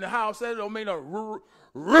fight in the house, that don't mean no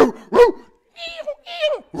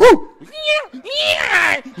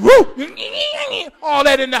all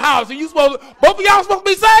that in the house, and both of y'all supposed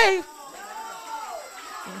to be saved.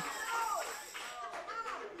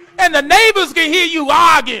 And the neighbors can hear you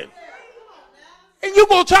arguing. And you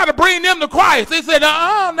gonna try to bring them to Christ. They said,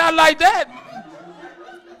 not like that.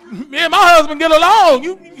 Me and my husband get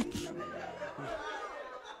along.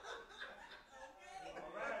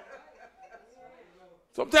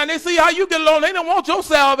 Sometimes they see how you get along. They don't want your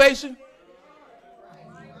salvation.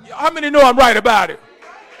 How many know I'm right about it?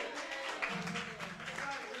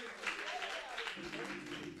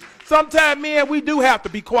 Sometimes, men, we do have to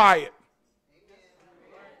be quiet.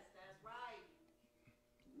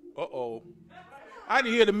 Uh-oh. I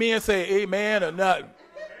didn't hear the men say amen or nothing.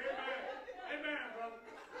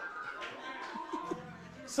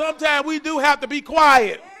 Sometimes we do have to be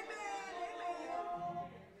quiet.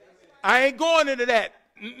 I ain't going into that.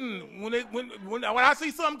 When I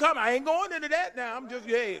see something coming, I ain't going into that now. I'm just,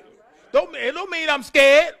 it don't mean I'm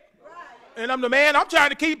scared. And I'm the man, I'm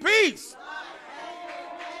trying to keep peace.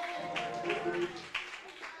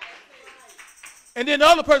 And then the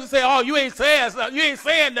other person say, oh, you ain't saying something. You ain't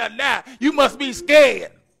saying nothing now. You must be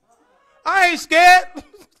scared. I ain't scared.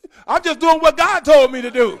 I'm just doing what God told me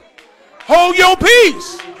to do. Hold your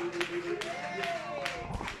peace.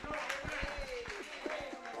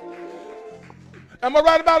 Am I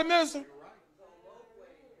right about it, minister?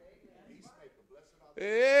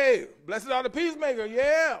 Hey, blessed are the peacemaker,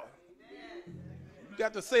 yeah. You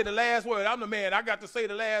got to say the last word. I'm the man. I got to say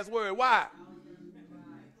the last word. Why?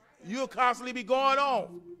 You'll constantly be going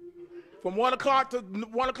on from 1 o'clock to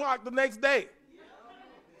 1 o'clock the next day.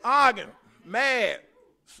 Arguing, mad,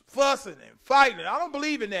 fussing and fighting. I don't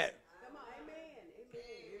believe in that.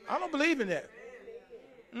 I don't believe in that.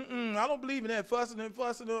 I don't believe in that fussing and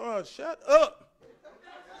fussing. Shut up.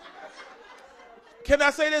 Can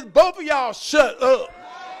I say this? Both of y'all shut up.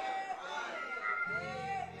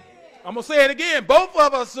 I'm going to say it again. Both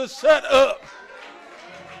of us should shut up.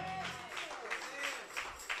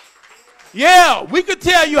 Yeah, we could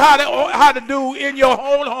tell you how to do in your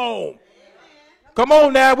own home. Come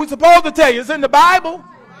on now. We're supposed to tell you. It's in the Bible.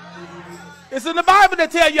 It's in the Bible to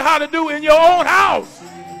tell you how to do in your own house.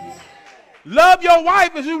 Love your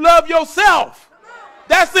wife as you love yourself.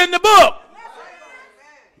 That's in the book.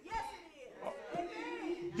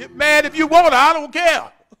 Get mad if you want to. I don't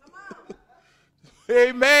care.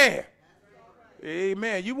 Amen.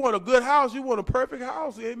 Amen. You want a good house. You want a perfect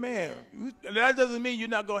house. Amen. That doesn't mean you're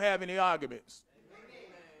not going to have any arguments.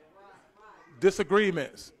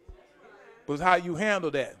 Disagreements. But how you handle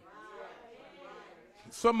that.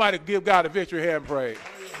 Somebody give God a victory here and pray.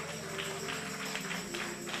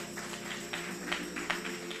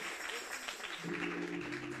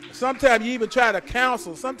 Sometimes you even try to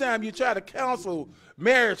counsel. Sometimes you try to counsel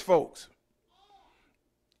marriage folks.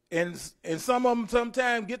 And some of them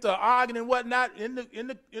sometimes get to arguing and whatnot in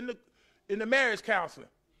the marriage counseling.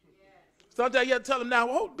 Sometimes you have to tell them now,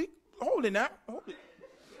 hold it now. Hold it.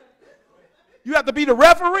 You have to be the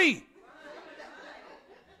referee.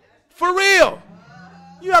 For real.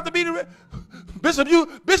 You have to be the Bishop, you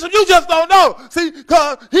just don't know. See,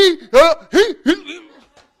 because he.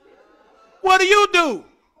 What do you do?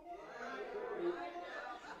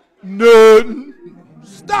 Nothing.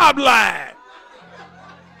 Stop lying.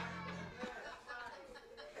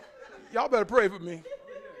 Y'all better pray for me.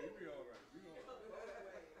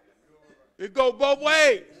 It goes both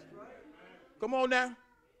ways. Come on now.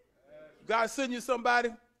 God send you somebody.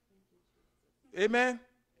 Amen.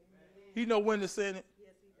 He know when to send it.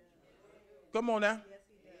 Come on now.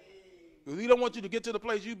 Because he don't want you to get to the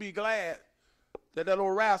place you be glad that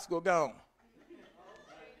little rascal gone.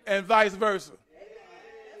 And vice versa.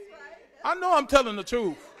 I know I'm telling the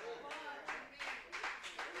truth.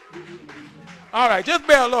 All right, just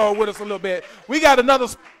bear along with us a little bit. We got another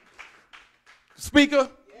speaker,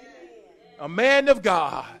 a man of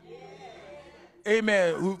God,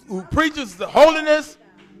 amen, who preaches the holiness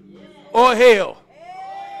or hell.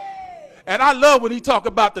 And I love when he talk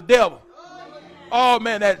about the devil. Oh,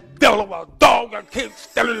 man, that devil of a dog, I can't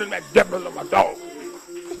stand it in that devil of a dog.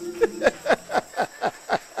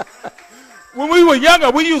 When we were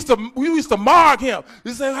younger, we used to mark him.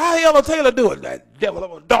 We say, how Ella Taylor doing? That devil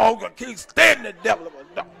of a dog, I can't stand that devil of a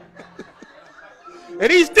dog.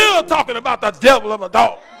 And he's still talking about the devil of a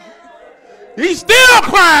dog. He's still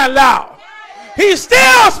crying loud. He's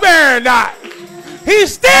still sparing not.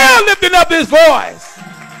 He's still lifting up his voice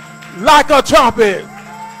like a trumpet.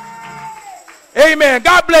 Amen.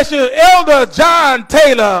 God bless you, Elder John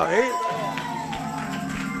Taylor. Amen.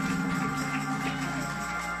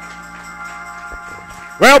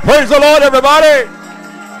 Well, praise the Lord, everybody.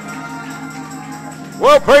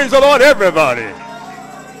 Well, praise the Lord, everybody.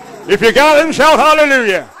 If you got him, shout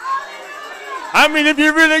hallelujah. I mean, if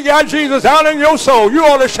you really got Jesus out in your soul, you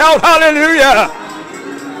ought to shout hallelujah.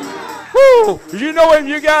 Woo! You know if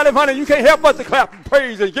you got him, honey, you can't help but to clap and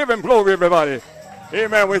praise and give him glory, everybody.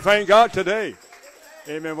 Amen. We thank God today.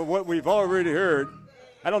 Amen. But what we've already heard,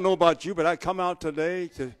 I don't know about you, but I come out today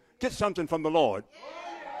to get something from the Lord.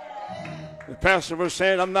 The pastor was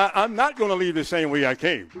saying, I'm not going to leave the same way I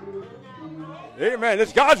came. Amen.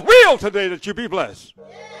 It's God's will today that you be blessed.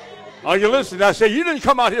 Are you listening? I say, you didn't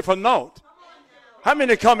come out here for naught. How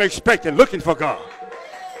many come expecting, looking for God?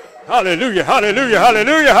 Hallelujah, hallelujah,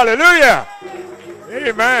 hallelujah, hallelujah.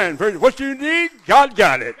 Amen. What you need, God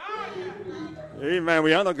got it. Amen.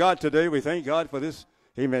 We honor God today. We thank God for this,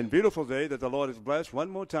 amen, beautiful day that the Lord has blessed one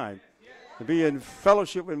more time. To be in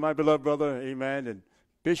fellowship with my beloved brother, amen, and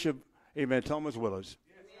Bishop, amen, Thomas Willis.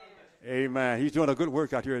 Amen. He's doing a good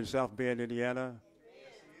work out here in South Bend, Indiana.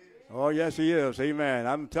 Oh, yes, he is. Amen.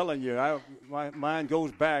 I'm telling you, my mind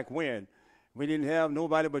goes back when we didn't have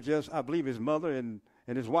nobody but just, I believe, his mother and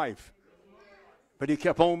his wife. But he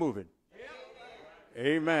kept on moving.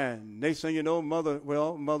 Amen. Next thing you know,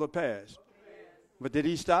 mother passed. But did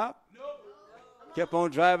he stop? Kept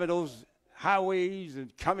on driving those highways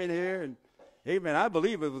and coming here. And amen. I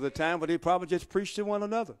believe it was a time where they probably just preached to one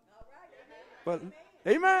another. But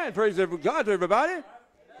amen. Praise God to everybody.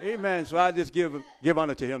 Amen. So I just give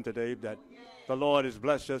honor to him today that the Lord has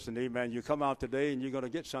blessed us. And amen. You come out today and you're going to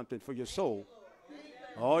get something for your soul.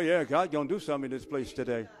 Oh, yeah. God's going to do something in this place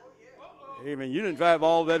today. Amen. You didn't drive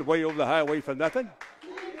all that way over the highway for nothing.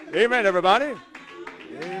 Amen, everybody.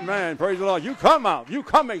 Amen. Praise the Lord. You come out. You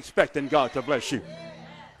come expecting God to bless you.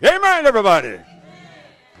 Amen, everybody.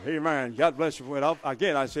 Amen. God bless you for it.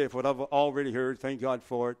 Again, I say for what I've already heard, thank God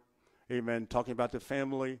for it. Amen. Talking about the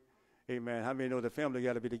family. Amen. How many know the family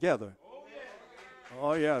got to be together?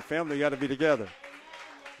 Oh, yeah, family got to be together.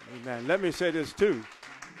 Amen. Let me say this, too.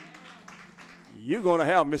 You're going to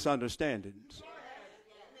have misunderstandings.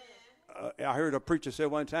 I heard a preacher say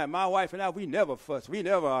one time, my wife and I, we never fuss. We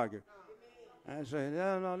never argue. I said,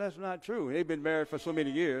 no, that's not true. They've been married for so many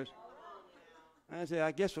years. I said,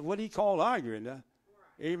 I guess what he called arguing.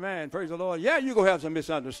 Amen. Praise the Lord. Yeah, you're going to have some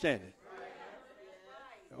misunderstanding.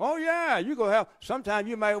 Oh, yeah, you're going to have. Sometimes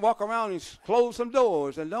you might walk around and close some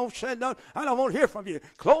doors and don't shut down. I don't want to hear from you.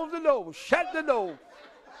 Close the door. Shut the door.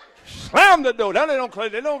 Slam the door. Now they don't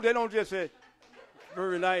close. They don't just say,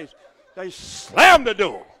 very nice. They slam the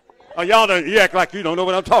door. Oh, you act like you don't know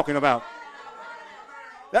what I'm talking about.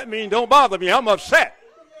 That means don't bother me. I'm upset.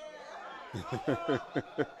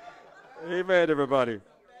 Amen, everybody.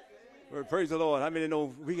 Well, praise the Lord. How many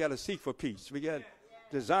know we got to seek for peace? We got to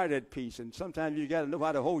desire that peace, and sometimes you got to know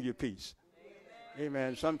how to hold your peace.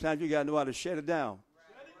 Amen. Sometimes you got to know how to shut it down.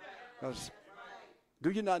 Do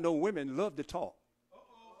you not know women love to talk?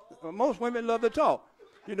 Most women love to talk.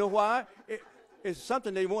 You know why? It's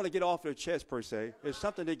something they want to get off their chest, per se. It's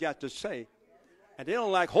something they got to say. And they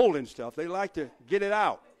don't like holding stuff. They like to get it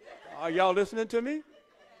out. Are y'all listening to me?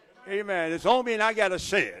 Amen. It's on me and I got to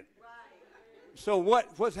say it. So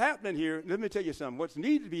what's happening here, let me tell you something. What's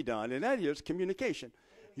needed to be done, and that is communication.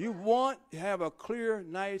 You want to have a clear,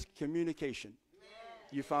 nice communication.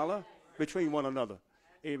 You follow? Between one another.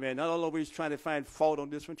 Amen. Not always trying to find fault on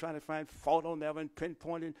this one, trying to find fault on that one,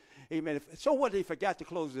 pinpointing. Amen. So what, they forgot to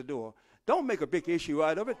close the door. Don't make a big issue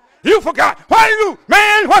out of it. You forgot. Why you,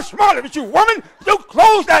 man, what's wrong with you, woman? You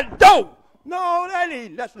close that door. No, that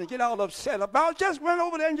ain't nothing to get all upset about. Just run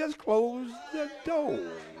over there and just close the door.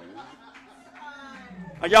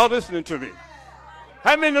 Are y'all listening to me?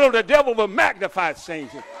 How many know the devil will magnify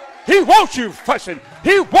things? He wants you fussing.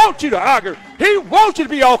 He wants you to argue. He wants you to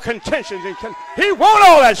be all contentions. He wants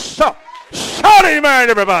all that stuff. Shout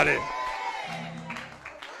amen, everybody.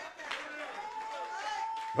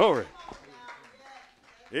 Glory.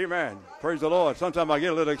 Amen. Praise the Lord. Sometimes I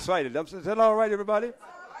get a little excited. Is that all right, everybody?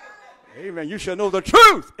 Amen. You shall know the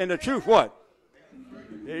truth. And the truth what?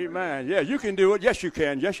 Amen. Yeah, you can do it. Yes, you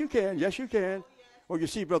can. Yes, you can. Yes, you can. Well, you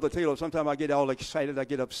see, Brother Taylor, sometimes I get all excited. I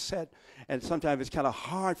get upset. And sometimes it's kind of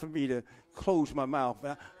hard for me to close my mouth.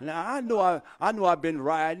 Now, I know I've been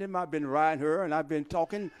riding him. I've been riding her. And I've been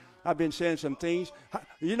talking. I've been saying some things.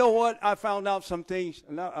 You know what? I found out some things.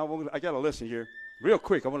 And now I got to listen here. Real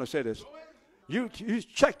quick, I want to say this. You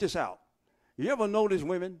check this out. You ever notice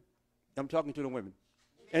women? I'm talking to the women.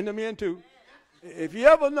 And the men too. If you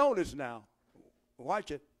ever notice now,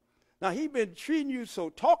 watch it. Now, he been treating you so,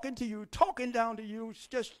 talking to you, talking down to you,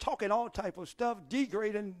 just talking all type of stuff,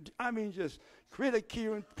 degrading, just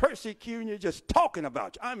ridiculing, persecuting you, just talking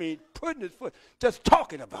about you. Putting his foot, just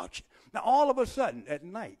talking about you. Now, all of a sudden, at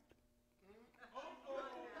night,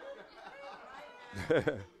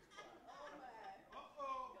 the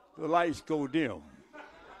lights go dim.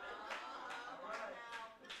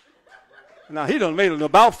 Now, he done made an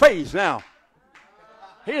about face now.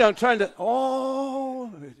 He done turned to,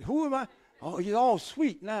 who am I? Oh, he's all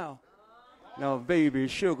sweet now. Now, baby,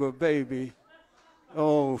 sugar, baby.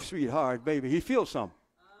 Oh, sweetheart, baby. He feels something.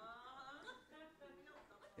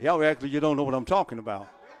 Y'all actually, you don't know what I'm talking about.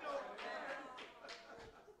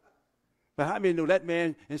 But how many know that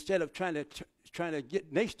man, instead of trying to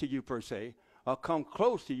get next to you, per se, or come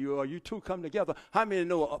close to you, or you two come together, how many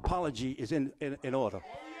know apology is in order?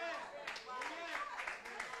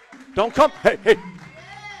 Don't come. Hey.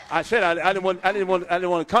 I said I didn't want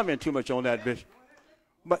to comment too much on that, Bishop.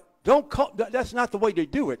 But don't call. That's not the way they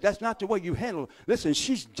do it. That's not the way you handle it. Listen,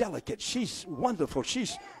 she's delicate. She's wonderful.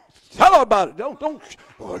 Tell her about it. Don't.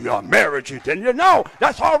 Oh, you're married. You know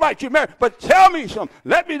that's all right. You're married. But tell me something.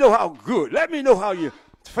 Let me know how good. Let me know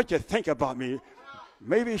what you think about me.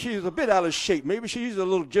 Maybe she's a bit out of shape. Maybe she's a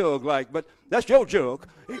little jug-like, but that's your jug.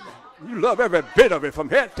 You love every bit of it from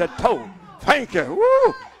head to toe. Thank you.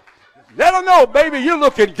 Woo. Let her know, baby, you're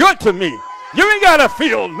looking good to me. You ain't got to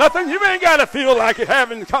feel nothing. You ain't got to feel like it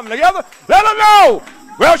having come together. Let her know.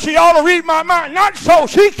 Well, she ought to read my mind. Not so.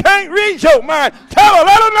 She can't read your mind. Tell her.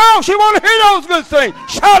 Let her know. She want to hear those good things.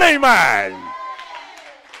 Shout amen.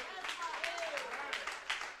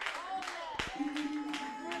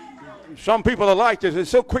 Some people are like this. They're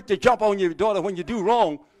so quick to jump on your daughter when you do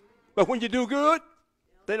wrong. But when you do good,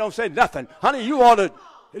 they don't say nothing. Honey, you ought to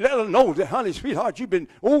Let her know that, honey, sweetheart, you've been,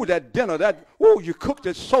 that dinner, you cooked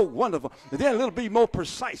it so wonderful. And then a little bit more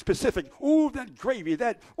precise, specific. That gravy,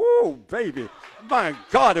 baby. My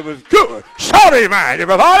God, it was good. Shout amen,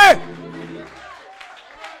 everybody.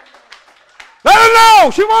 Let her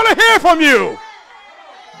know. She want to hear from you.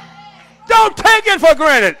 Don't take it for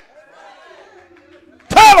granted.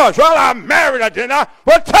 Tell her. Well, I'm married, didn't I?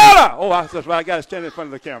 Well, tell her. That's right. I got to stand in front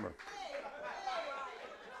of the camera.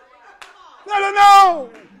 Let her know.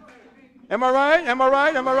 Am I right? Am I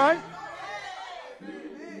right? Am I right?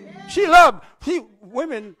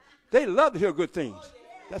 Women, they love to hear good things.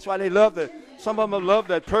 That's why they love some of them love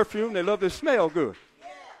that perfume. They love to smell good.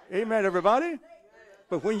 Amen, everybody?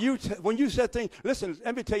 But when you said things, listen,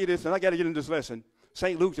 let me tell you this, and I got to get in this lesson.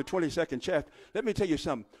 St. Luke, the 22nd chapter. Let me tell you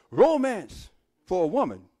something. Romance for a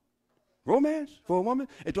woman,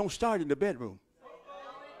 it don't start in the bedroom.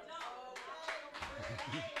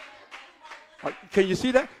 Can you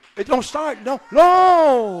see that? It don't start.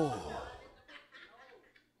 No.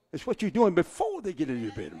 It's what you're doing before they get in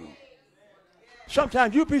your bedroom.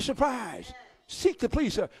 Sometimes you'll be surprised. Seek to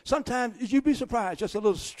please her. Sometimes you'll be surprised. Just a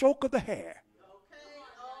little stroke of the hair.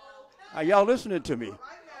 Are y'all listening to me?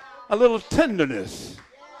 A little tenderness.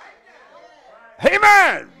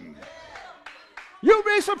 Amen. You'll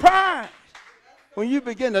be surprised when you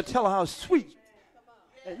begin to tell her how sweet.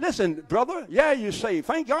 And listen, brother, you're saved.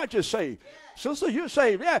 Thank God you're saved. Sister, you're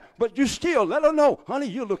saved, but you still let her know, honey,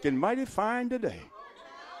 you're looking mighty fine today.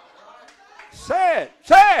 Say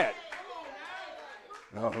it.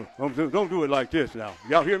 No, don't do it like this now.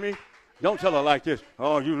 Y'all hear me? Don't tell her like this.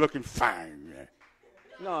 Oh, you're looking fine.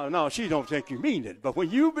 No, she don't think you mean it. But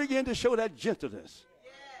when you begin to show that gentleness,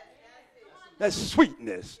 that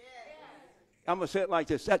sweetness, I'm going to say it like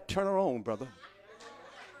this, that turn her on, brother.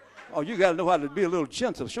 Oh, you got to know how to be a little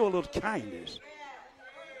gentle, show a little kindness.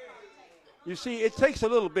 You see, it takes a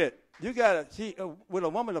little bit. You got to see, with a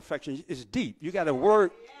woman affection, it's deep. You got to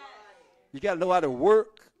work. You got to know how to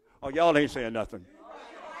work. Oh, y'all ain't saying nothing.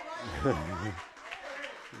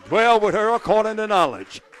 Dwell with her according to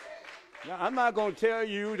knowledge. Now, I'm not going to tell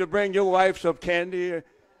you to bring your wife some candy.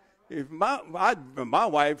 If my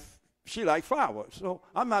wife, she likes flowers. So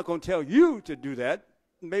I'm not going to tell you to do that.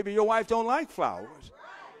 Maybe your wife don't like flowers.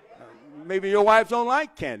 Maybe your wife don't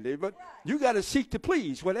like candy. But you got to seek to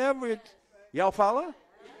please. Whatever it, y'all follow?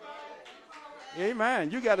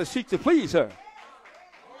 Amen. You got to seek to please her.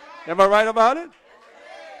 Am I right about it?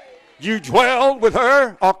 You dwell with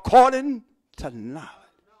her according to knowledge.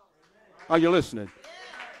 Are you listening?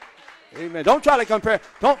 Amen. Don't try to compare.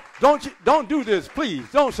 Don't do this, please.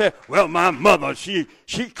 Don't say, well, my mother, she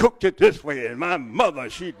cooked it this way, and my mother,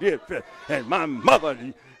 she did this, and my mother.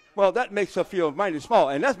 Well, that makes her feel mighty small.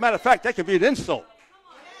 And as a matter of fact, that can be an insult.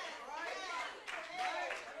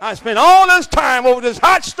 I spent all this time over this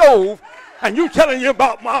hot stove, and you telling you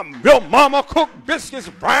about your mama cooked biscuits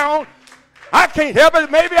brown. I can't help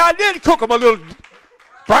it. Maybe I did cook them a little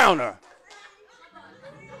browner.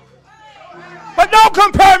 But don't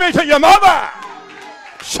compare me to your mother.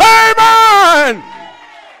 Say amen.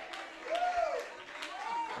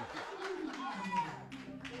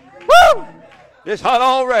 Woo! It's hot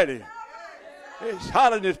already. It's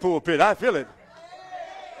hot in this pulpit. I feel it.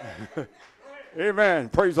 Amen.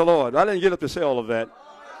 Praise the Lord. I didn't get up to say all of that.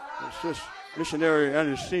 It's just missionary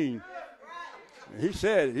Ernestine. She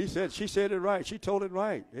said it right. She told it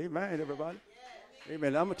right. Amen, everybody.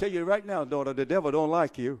 Amen. I'm going to tell you right now, daughter, the devil don't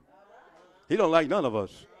like you. He don't like none of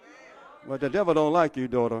us. But the devil don't like you,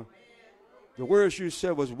 daughter. The words you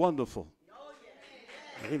said was wonderful.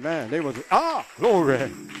 Amen. They was,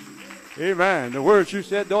 glory. Amen. The words you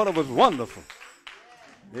said, daughter, was wonderful.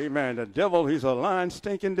 Amen. The devil, he's a lying,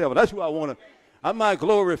 stinking devil. That's who I want to. I'm not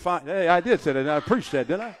glorifying. Hey, I did say that. I preached that,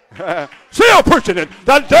 didn't I? Still preaching it.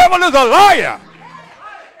 The devil is a liar.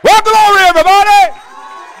 Well, glory, everybody.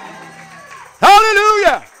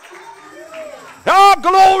 Hallelujah. Oh,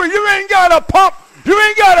 glory. You ain't got a pump. You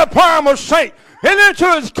ain't got a palm of saint. And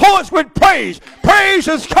into his courts with praise. Praise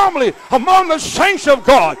is comely among the saints of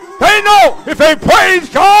God. They know if they praise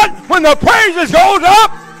God, when the praises goes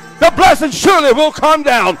up, the blessing surely will come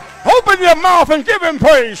down. Open your mouth and give him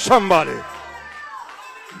praise, somebody.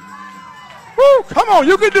 Woo, come on,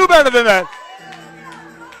 you can do better than that.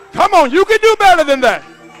 Come on, you can do better than that.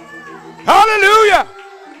 Hallelujah.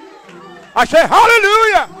 I say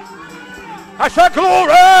hallelujah. I say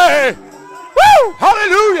glory. Woo,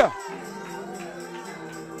 hallelujah.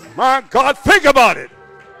 My God, think about it.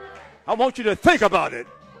 I want you to think about it.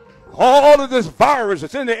 All of this virus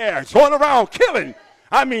that's in the air, it's going around killing.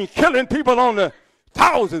 I mean, killing people on the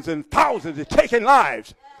thousands and thousands and taking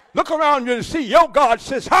lives. Look around you and see your God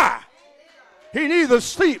sits high. He neither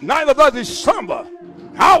sleep, neither does he slumber.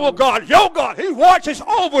 Our God, your God, he watches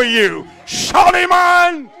over you. Shout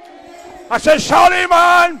amen. I said, shout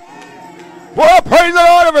amen. Well, praise the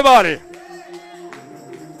Lord, everybody.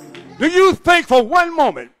 Do you think for one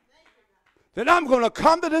moment that I'm going to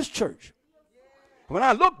come to this church when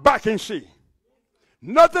I look back and see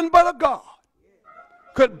nothing but a God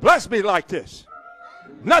could bless me like this?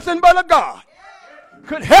 Nothing but a God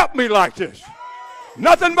could help me like this.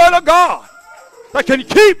 Nothing but a God that can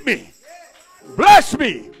keep me, bless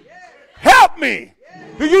me, help me.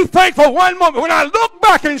 Do you think for one moment when I look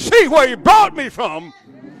back and see where he brought me from,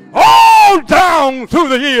 all down through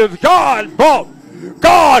the years, God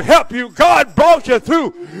help you, God brought you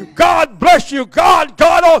through, God bless you, God,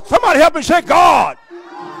 oh, somebody help me say God.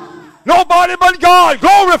 Nobody but God.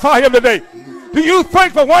 Glorify him today. Do you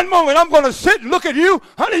think for one moment I'm going to sit and look at you?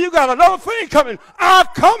 Honey, you got another thing coming. I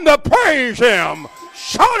come to praise him.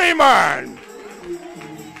 Shout amen.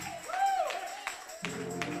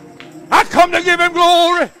 I come to give him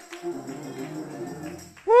glory.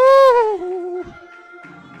 Woo.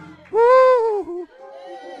 Woo.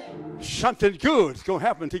 Something good is going to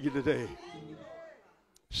happen to you today.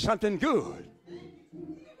 Something good.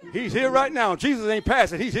 He's here right now. Jesus ain't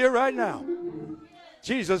passing. He's here right now.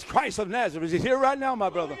 Jesus Christ of Nazareth. He's here right now, my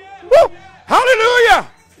brother. Woo! Hallelujah!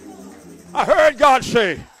 I heard God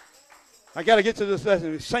say. I got to get to this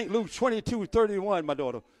lesson. St. Luke 22:31, my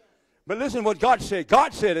daughter. But listen what God said.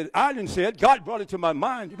 God said it. I didn't say it. God brought it to my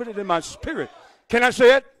mind. He put it in my spirit. Can I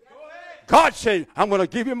say it? God said, I'm going to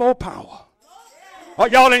give you more power. Oh,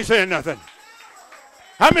 y'all ain't saying nothing.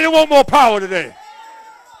 How many want more power today?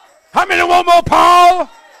 How many want more power?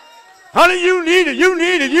 Honey, you need it. You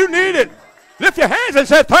need it. You need it. Lift your hands and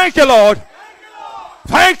say, thank you, Lord.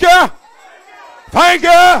 Thank you. Thank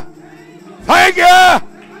you. Thank you.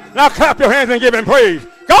 Now clap your hands and give him praise.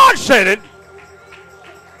 God said it.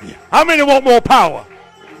 How many want more power?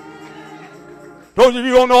 Those of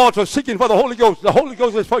you on the altar seeking for the Holy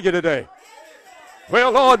Ghost is for you today.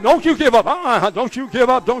 Well, Lord, don't you give up. Don't you give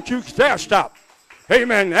up. Don't you dare stop.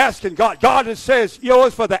 Amen. Asking God. God says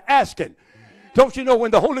yours for the asking. Don't you know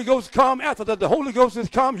when the Holy Ghost come, after the Holy Ghost has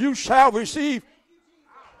come, you shall receive.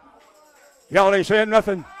 Y'all ain't saying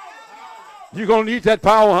nothing. You're going to need that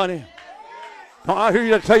power, honey. I'm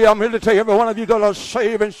here to tell you, every one of you that are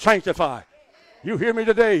saved and sanctified. You hear me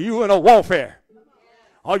today? You in a warfare.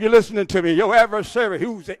 Are you listening to me? Your adversary,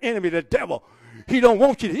 who's the enemy, the devil, he didn't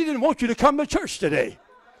want you to come to church today.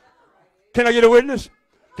 Can I get a witness?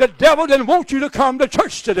 The devil didn't want you to come to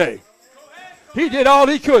church today. He did all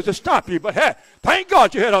he could to stop you, but hey, thank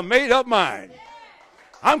God you had a made-up mind.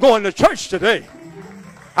 I'm going to church today.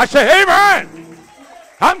 I say, amen.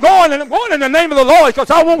 I'm going in the name of the Lord because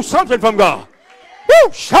I want something from God.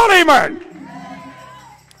 Woo! Shout amen.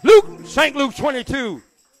 St. Luke 22,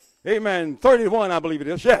 amen, 31, I believe it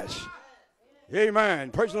is. Yes.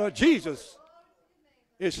 Amen. Praise the Lord. Jesus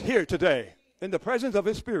is here today in the presence of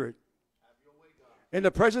his spirit, in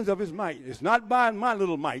the presence of his might. It's not by my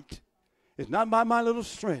little might. It's not by my little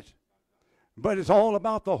strength, but it's all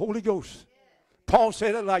about the Holy Ghost. Paul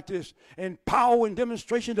said it like this, in power and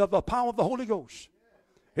demonstration of the power of the Holy Ghost.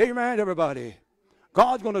 Amen, everybody.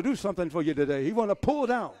 God's going to do something for you today. He's going to pull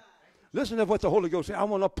down. Listen to what the Holy Ghost said. I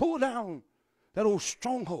want to pull down that old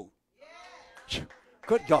stronghold.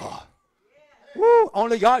 Good God. Woo,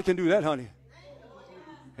 only God can do that, honey.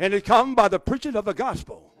 And it comes by the preaching of the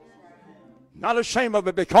gospel. Not ashamed of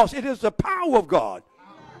it because it is the power of God.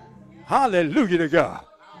 Hallelujah to God.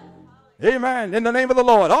 Amen. In the name of the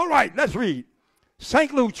Lord. All right, let's read.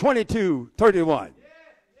 St. Luke 22:31.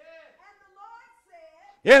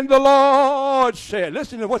 And the Lord said.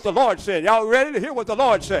 Listen to what the Lord said. Y'all ready to hear what the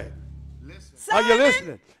Lord said? Listen. Are you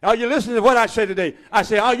listening? Are you listening to what I say today? I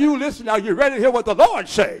say, are you listening? Are you ready to hear what the Lord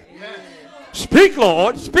say? Yes. Speak,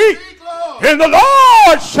 Lord. Speak. Lord. And the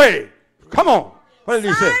Lord say. Come on. What did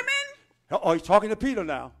he say? Oh, he's talking to Peter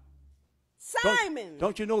now. Simon.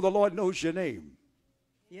 Don't you know the Lord knows your name?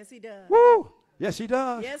 Yes, he does. Woo. Yes, he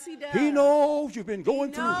does. Yes, he does. He knows you've been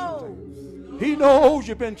going through something. He knows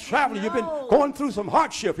you've been traveling. You've been going through some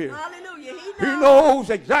hardship here. Hallelujah. He knows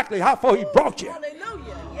exactly how far he brought you.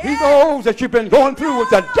 Hallelujah. Yes. He knows that you've been going through with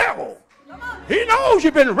the devil. He knows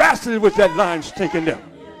you've been wrestling with that lion stinking there.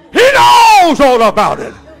 He knows all about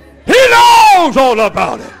it. He knows all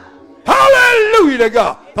about it. Hallelujah to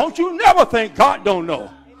God. Don't you never think God don't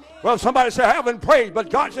know. Well, somebody said, I haven't prayed,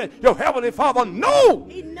 but God said, your heavenly Father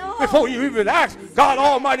knows. He knows. Before you even ask, God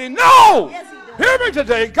Almighty knows. Yes, hear me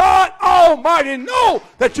today. God Almighty knows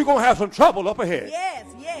that you're going to have some trouble up ahead. Yes,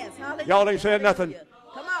 yes. Hallelujah. Y'all ain't saying nothing.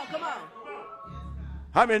 Come on, come on.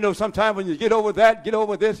 How many know sometimes when you get over that, get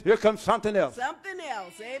over this, here comes something else. Something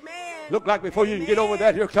else. Amen. Look like before you can get over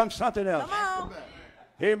that, here comes something else. Come on.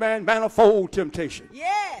 Amen. Manifold temptation.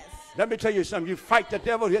 Yes. Let me tell you something. You fight the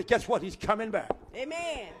devil, guess what? He's coming back.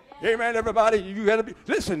 Amen. Amen, everybody. You got to be.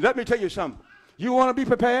 Listen, let me tell you something. You want to be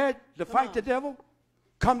prepared to fight the devil?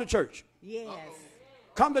 Come to church. Yes.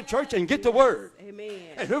 Come to church and get the word. Amen.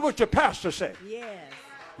 And hear what your pastor said. Yes.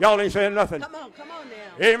 Y'all ain't saying nothing. Come on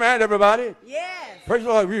now. Amen, everybody. Yes. Praise the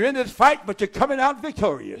Lord. You're in this fight, but you're coming out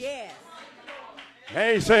victorious. Yes.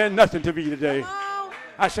 They ain't saying nothing to me today. Come on.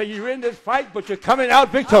 I say you're in this fight, but you're coming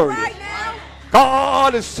out victorious. All right now.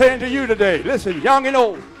 God is saying to you today, listen, young and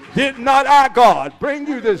old, did not our God bring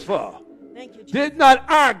you this far? Thank you, Jesus. Did not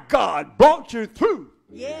our God brought you through?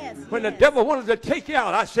 Yes. When the devil wanted to take you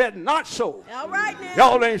out, I said, not so. All right now.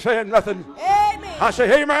 Y'all ain't saying nothing. Amen. I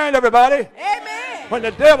say, amen, everybody. Amen. When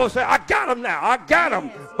the devil said, I got him now, I got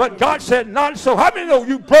him. But God said, not so. How many know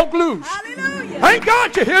you broke loose? Hallelujah. Thank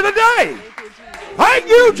God you're here today. Thank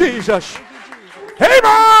you, Jesus. Thank you,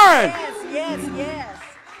 Jesus. Thank you, Jesus. Amen. Yes.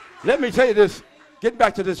 Let me tell you this. Getting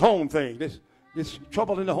back to this home thing, this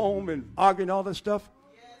trouble in the home and arguing all this stuff.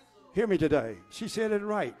 Hear me today. She said it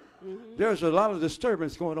right. Mm-hmm. There's a lot of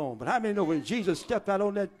disturbance going on. But how many know when Jesus stepped out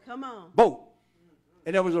on that boat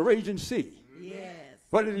and there was a raging sea? Yes.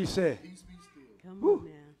 What did he say? Come on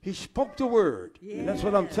now. He spoke the word. Yes. And that's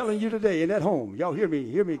what I'm telling you today in that home. Y'all hear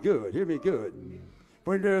me good. Hear me good.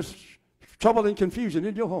 When there's trouble and confusion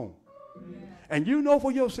in your home. And you know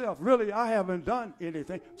for yourself, really, I haven't done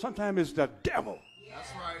anything. Sometimes it's the devil. That's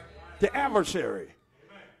right. The adversary.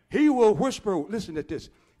 He will whisper, listen to this.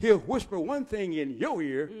 He'll whisper one thing in your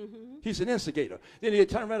ear. Mm-hmm. He's an instigator. Then he'll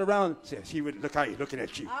turn right around and says, he would look how he's looking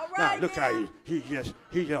at you. All right, now, look how he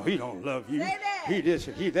don't love you. Say that. He this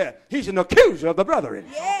and he that. He's an accuser of the brethren.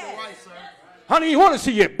 Yes. Right, sir. Honey, he want to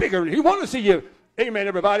see you bigger. He want to see you, amen,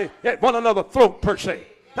 everybody, at one another throat per se.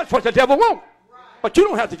 That's what the devil wants. But you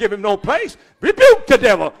don't have to give him no place. Rebuke the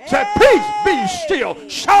devil. Hey. Say, peace, be still.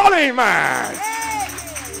 Shout amen. Hey.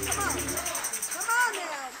 Come on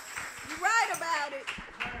now. You're right about it.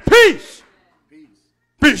 Peace.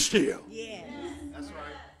 Be still. Yes. That's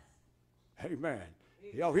right. Amen.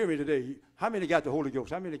 Y'all hear me today? How many got the Holy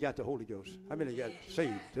Ghost? How many got the Holy Ghost? How many got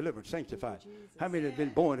saved, delivered, sanctified? How many have been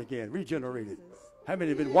born again, regenerated? How many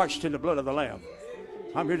have been washed in the blood of the Lamb?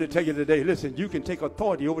 I'm here to tell you today, listen, you can take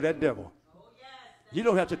authority over that devil. You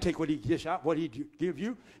don't have to take what he dish out, what he give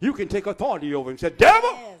you. You can take authority over him. Say,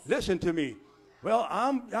 devil, listen to me. Well,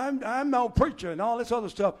 I'm no preacher and all this other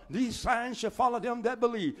stuff. These signs shall follow them that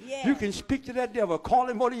believe. Yes. You can speak to that devil, call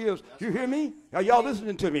him what he is. You hear me? Are y'all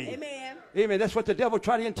listening to me? Amen. Amen. That's what the devil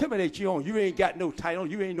try to intimidate you on. You ain't got no title.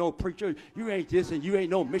 You ain't no preacher. You ain't this and you ain't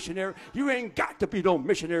no missionary. You ain't got to be no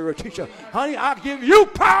missionary or teacher. Honey, I give you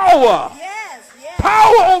power. Yes.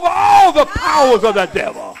 Power over all the powers of the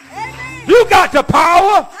devil. Amen. You got the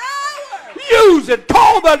power. Use it.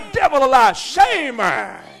 Call the devil a lie. Shame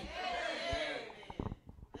man.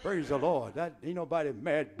 Praise the Lord. That ain't nobody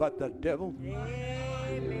mad but the devil.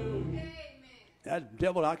 Amen. That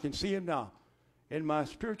devil, I can see him now in my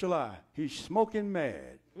spiritual eye. He's smoking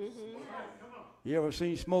mad. Mm-hmm. You ever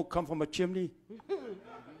seen smoke come from a chimney?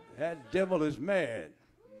 That devil is mad.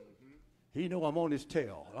 He know I'm on his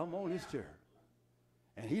tail. I'm on his tail.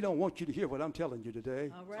 And he don't want you to hear what I'm telling you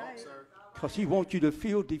today. All right. Because he wants you to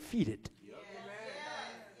feel defeated.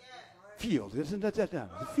 Feel. Isn't that now?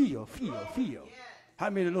 Feel. How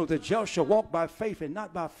many know that just shall walk by faith and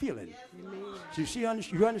not by feeling? So you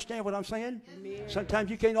understand what I'm saying? Amen. Sometimes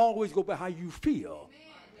you can't always go by how you feel.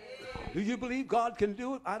 Do you believe God can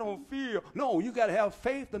do it? I don't feel. No, you got to have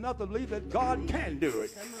faith enough to believe that God can do it.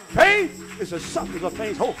 Faith is the substance of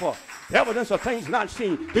things hoped for, the evidence of things not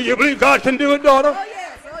seen. Do you believe God can do it, daughter? Oh,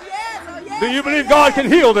 yes. Do you believe God can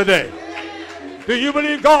heal today? Do you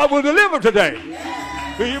believe God will deliver today?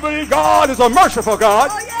 Do you believe God is a merciful God?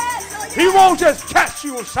 Oh, yes. He won't just cast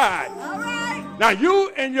you aside. All right. Now,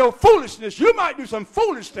 you and your foolishness, you might do some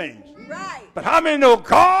foolish things. Right. But how many know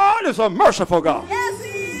God is a merciful God? Yes, he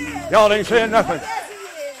is. Y'all ain't saying nothing. Oh, yes,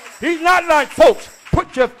 he is. He's not like folks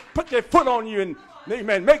put their foot on you and,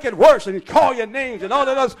 amen, make it worse and call your names and all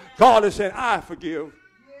that else. God is saying, I forgive.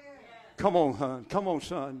 Come on, hon. Come on,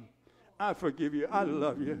 son. I forgive you. I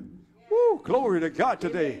love you. Woo, glory to God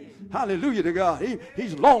today. Hallelujah to God.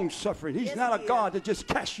 He's long-suffering. He's not a God that just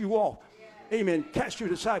casts you off. Amen. Cast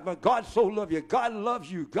you aside. But God so loves you. God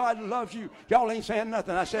loves you. God loves you. Y'all ain't saying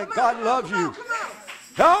nothing. I said God loves you.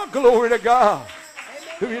 Oh, glory to God.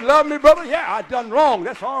 Do you love me, brother? Yeah, I done wrong.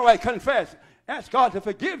 That's all right. Confess. Ask God to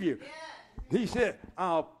forgive you. He said,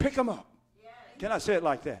 I'll pick him up. Can I say it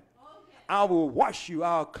like that? I will wash you,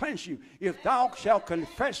 I'll cleanse you, if thou shalt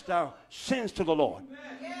confess thy sins to the Lord.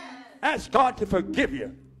 Ask God to forgive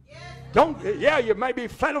you. You may be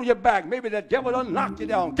flat on your back. Maybe the devil done knocked you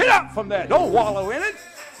down. Get out from there. Don't wallow in it.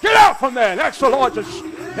 Get out from there and ask the Lord to,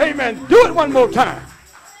 amen, do it one more time.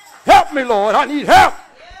 Help me, Lord. I need help.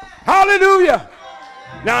 Hallelujah.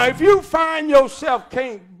 Now, if you find yourself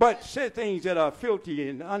can't but say things that are filthy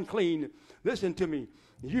and unclean, listen to me.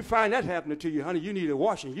 If you find that happening to you, honey, you need a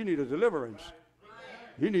washing. You need a deliverance.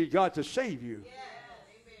 You need God to save you.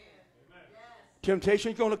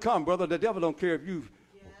 Temptation's going to come, brother. The devil don't care if you,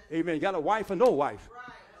 amen, got a wife or no wife.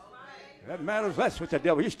 That matters less with the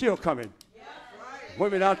devil. He's still coming.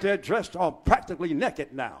 Women out there dressed all practically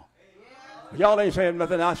naked now. Y'all ain't saying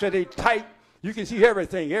nothing. I said they tight. You can see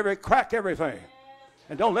everything, every crack, everything.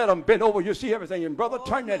 And don't let them bend over. You see everything. And brother,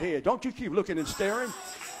 turn that head. Don't you keep looking and staring.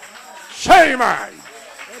 Shame on.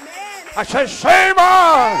 I said, shame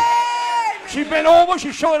on. She bent over.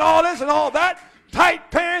 She's showing all this and all that.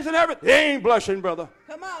 Tight pants and everything. They ain't blushing, brother.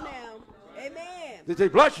 Come on now. Amen. Did they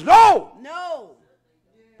blush? No. No.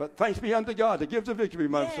 But thanks be unto God that gives the victory,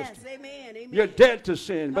 my sister. Amen. Amen. You're dead to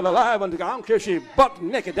sin, but alive unto God. I don't care if she's buck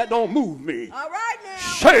naked. That don't move me. All right now.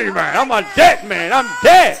 Shame, man. I'm a dead man. I'm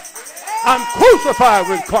dead. I'm crucified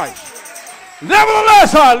with Christ.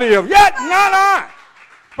 Nevertheless I live, yet not I,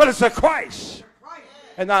 but it's a Christ.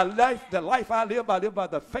 And the life I live by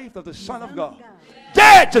the faith of the Son of God.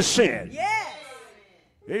 Dead to sin. Yes.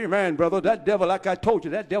 Amen, brother. That devil, like I told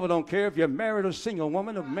you, that devil don't care if you're married or single,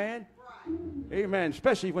 woman or man. Amen.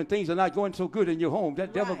 Especially when things are not going so good in your home.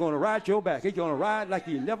 That devil going to ride your back. He's going to ride like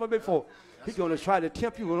he never before. He's going to try to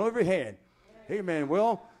tempt you on every hand. Amen.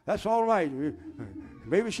 Well, that's all right.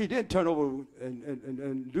 Maybe she did turn over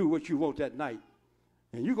and do what you want that night.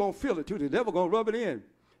 And you're going to feel it too. The devil going to rub it in.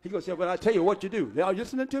 He's going to say, well, I'll tell you what to do. Y'all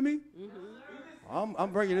listening to me? Mm-hmm.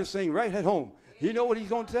 I'm bringing this thing right at home. You know what he's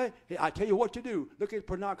going to say? Hey, I tell you what to do. Look at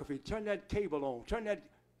pornography. Turn that cable on. Turn that,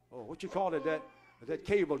 what you call it, that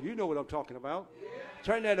cable. You know what I'm talking about. Yeah.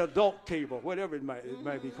 Turn that adult cable, whatever it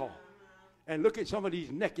might be called. And look at some of these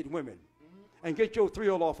naked women. And get your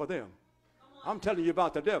thrill off of them. I'm telling you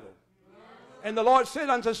about the devil. And the Lord said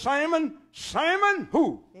unto Simon, Simon,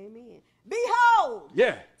 who? Amen. Behold,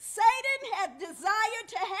 yeah. Satan hath desired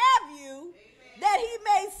to have you, that he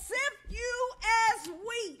may sift you as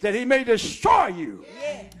wheat. That he may destroy you.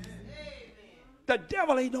 Yes. The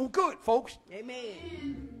devil ain't no good, folks.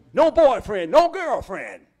 Amen. No boyfriend, no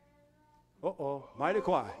girlfriend. Uh-oh, mighty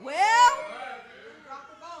quiet. Well,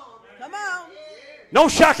 come on. No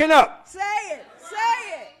shacking up. Say it,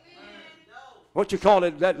 say it. What you call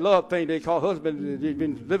it, that love thing they call husband, they've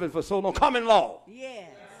been living for so long, common law. Yes.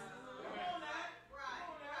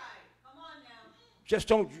 Just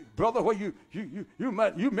don't, brother, where you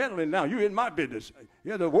meddling now. You in my business.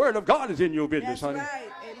 Yeah, the word of God is in your business, That's honey. Right.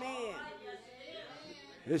 Amen.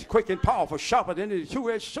 It's quick and powerful, sharper than a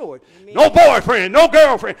two-edged sword. Amen. No boyfriend, no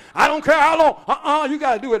girlfriend. I don't care how long. You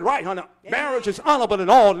got to do it right, honey. Amen. Marriage is honorable and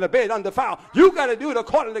all in the bed undefiled. You got to do it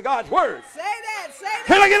according to God's word. Say that, say that.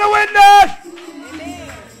 Can I get a witness?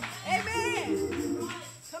 Amen. Amen.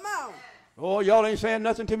 Come on. Oh, y'all ain't saying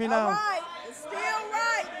nothing to me now? All right. It's still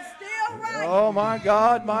right. It's still right. Oh, my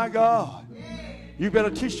God, my God. You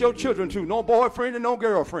better teach your children to no boyfriend and no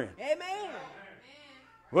girlfriend. Amen.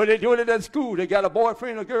 Well, they're doing it at school. They got a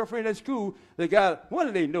boyfriend or girlfriend at school. They got, what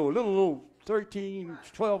do they know? A little 13,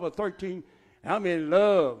 12 or 13. I'm in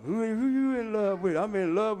love. Who you in love with? I'm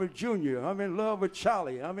in love with Junior. I'm in love with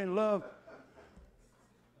Charlie. I'm in love.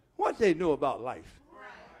 What they know about life?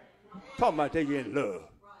 Talking about they in love.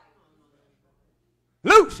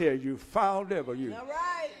 Luke said, you foul devil, you. All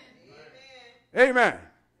right. Amen.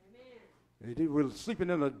 They were sleeping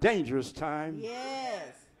in a dangerous time.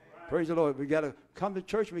 Yes. Praise the Lord. We got to come to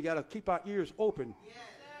church. We got to keep our ears open.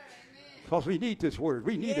 Because we need this word.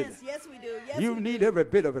 We need it. Yes, we do. Yes, you need every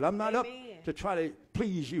bit of it. I'm not up Amen. to try to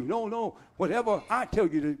please you. No. Whatever I tell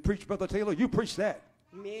you to preach, Brother Taylor, you preach that.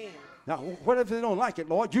 Amen. Now, what if they don't like it,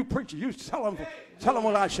 Lord? You preach it. You tell them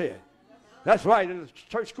what I said. That's right. In the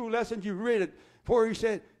church school lesson, you read it where he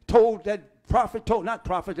said, that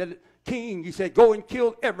king, he said, go and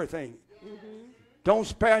kill everything. Mm-hmm. Don't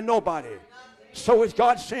spare nobody. So is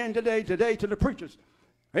God saying today to the preachers,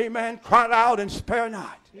 amen, cry out and spare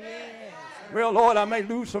not. Yes. Well, Lord, I may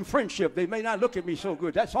lose some friendship. They may not look at me so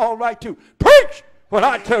good. That's all right, too. Preach what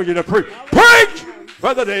I tell you to preach. Preach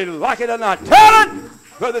whether they like it or not. Tell it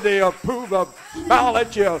whether they approve of, smile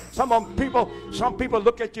at you. Some people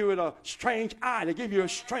look at you with a strange eye. They give you a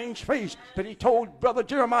strange face. But he told Brother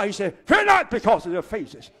Jeremiah, he said, fear not because of their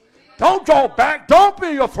faces. Don't draw back. Don't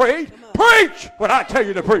be afraid. Preach what I tell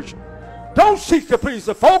you to preach. Don't seek to please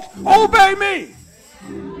the folks. Obey me.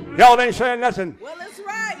 Y'all ain't saying nothing. Well, it's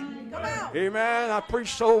right. Come on. Amen. I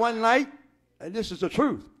preached so one night, and this is the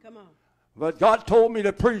truth. Come on. But God told me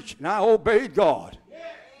to preach, and I obeyed God.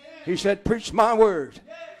 He said, preach my word.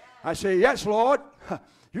 I say, yes, Lord.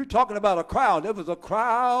 You're talking about a crowd. There was a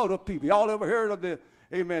crowd of people. Y'all ever heard of the,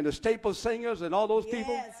 amen, the staple singers and all those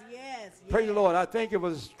people? Yes. Praise the Lord. I think it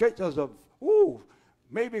was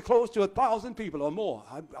maybe close to 1,000 people or more.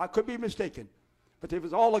 I could be mistaken. But it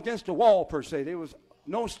was all against the wall, per se. There was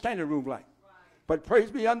no standing room like. But praise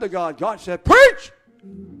be unto God. God said, preach.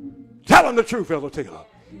 Tell them the truth, Elder Taylor.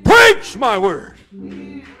 Preach my word.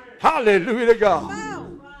 Hallelujah to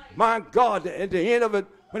God. My God, at the end of it,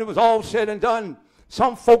 when it was all said and done,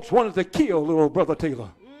 some folks wanted to kill little Brother Taylor.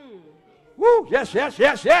 Woo, yes. My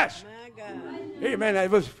God.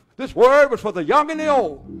 Amen. This word was for the young and the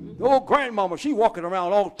old. The old grandmama, she walking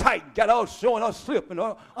around all tight, got all showing her slip and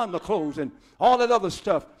her underclothes and all that other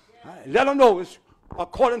stuff. Let them know it's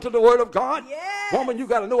according to the word of God. Yes. Woman, you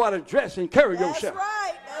got to know how to dress and carry yourself.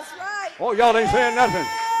 That's right. Oh, y'all ain't saying nothing.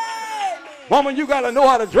 Woman, you got to know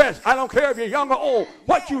how to dress. I don't care if you're young or old.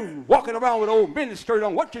 What you walking around with old miniskirt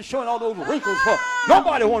on? What you showing all those wrinkles for?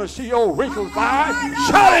 Nobody want to see your old wrinkles by.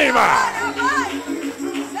 Shut him out. Say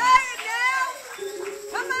it now.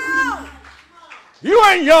 Come on. You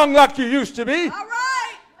ain't young like you used to be. All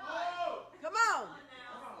right. Come on.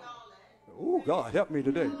 Oh, God, help me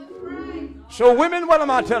today. So, women, what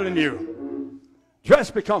am I telling you?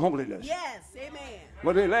 Dress become holiness. Yes, amen.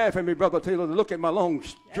 Well, they laugh at me, Brother Taylor. They look at my long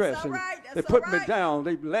dress and they put me down.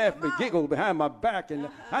 They laugh and giggle behind my back, and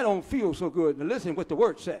I don't feel so good. Now, listen what the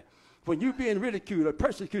word said. When you're being ridiculed or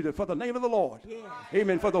persecuted for the name of the Lord,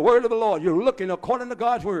 amen, for the word of the Lord, you're looking according to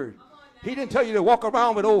God's word. He didn't tell you to walk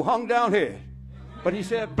around with old hung down head, but he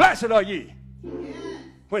said, blessed are ye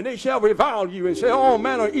when they shall revile you and say all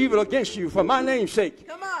manner of evil against you for my name's sake.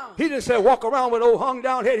 Come on. He didn't say walk around with old hung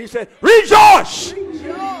down head. He said, rejoice.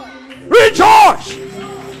 Rejoice.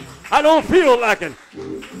 I don't feel like it.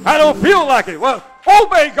 Well,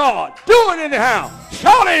 obey God. Do it anyhow.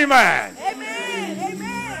 Shout amen.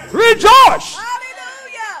 Amen. Rejoice.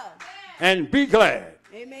 Hallelujah. And be glad.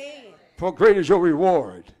 Amen. For great is your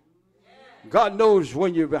reward. God knows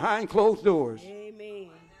when you're behind closed doors. Amen.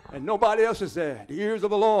 And nobody else is there. The ears of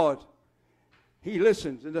the Lord. He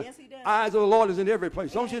listens. And the Yes, he does. eyes of the Lord is in every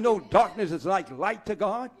place. Don't you know darkness is like light to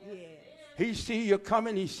God? Yes. He see you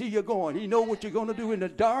coming. He see you going. He know what you're going to do in the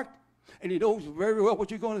dark. And he knows very well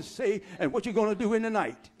what you're going to say and what you're going to do in the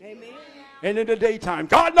night. Amen. And in the daytime.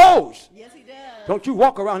 God knows. Yes, he does. Don't you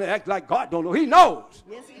walk around and act like God don't know. He knows.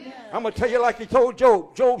 Yes, he does. I'm going to tell you like he told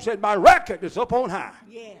Job. Job said, my record is up on high.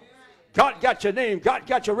 Yes. God got your name. God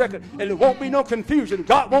got your record. And there won't be no confusion.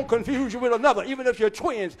 God won't confuse you with another. Even if you're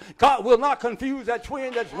twins, God will not confuse that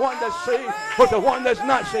twin that's one that's saved with the one that's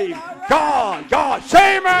not saved. God.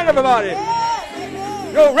 Say amen, everybody.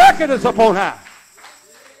 Your record is up on high.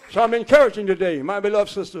 So I'm encouraging today, my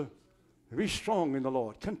beloved sister, be strong in the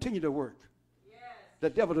Lord. Continue to work. The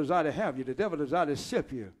devil desires to have you. The devil desires to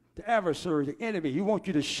sift you. The adversary, the enemy, he wants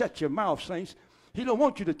you to shut your mouth, saints. He don't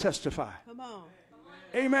want you to testify. Come on.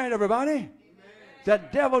 Amen, everybody. Amen. The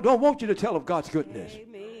devil don't want you to tell of God's goodness.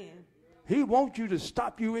 Amen. He wants you to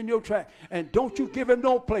stop you in your track. And don't you give him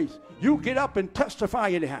no place. You get up and testify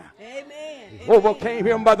anyhow. Amen. Overcame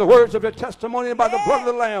him by the words of your testimony and by the blood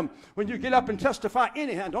of the Lamb. When you get up and testify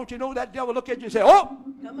anyhow, don't you know that devil look at you and say, oh,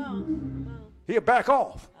 Come on. he'll back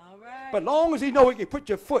off. All right. But long as he know he can put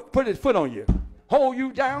his foot on you, hold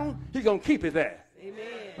you down, he's going to keep it there. Amen.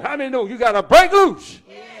 How many know you got to break loose?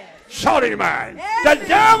 Yes. Shout it, man. Yes. The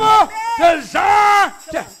devil desires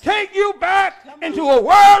to take you back into a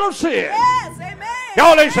world of sin. Yes. Amen.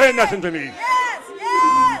 Y'all ain't saying nothing to me. Yes.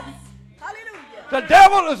 Hallelujah. The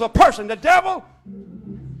devil is a person. The devil,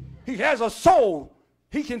 he has a soul.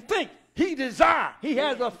 He can think. He desire. He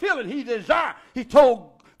has a feeling. He desire. He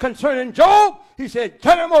told concerning Job, he said,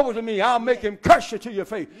 turn him over to me. I'll make him curse you to your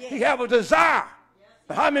face. He have a desire.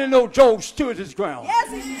 But how many know Job stood his ground? Yes,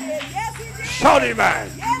 he did. Yes, he did. Shout it, man.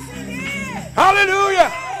 Yes, he did.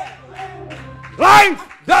 Hallelujah. Life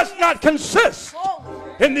does not consist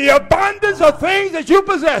in the abundance of things that you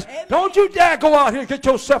possess. Amen. Don't you dare go out here and get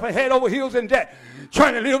yourself a head over heels in debt.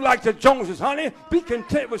 Trying to live like the Joneses, honey. Be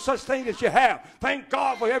content with such things as you have. Thank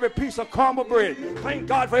God for every piece of caramel bread. Thank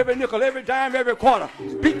God for every nickel, every dime, every quarter.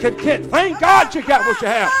 Be content. Thank God you got what you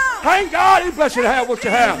have. Thank God he blessed you to have what you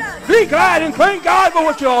have. Be glad and thank God for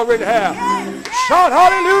what you already have. Shout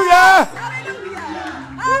hallelujah.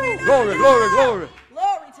 Hallelujah. Glory. Glory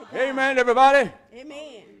to God. Amen, everybody.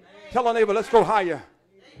 Amen. Tell a neighbor, let's go higher.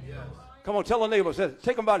 Come on, tell a neighbor,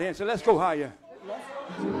 take them by the hand, say, let's go higher.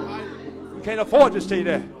 You can't afford to stay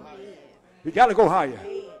there. You got to go higher.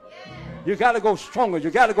 You got to go stronger. You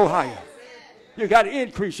got to go higher. You got to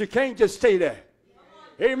increase. You can't just stay there.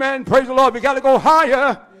 Amen. Praise the Lord. We got to go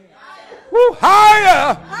higher. Woo,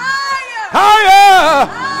 higher. Higher.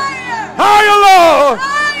 Higher, Lord.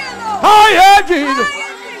 Higher,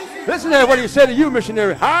 Jesus. Listen to what he said to you,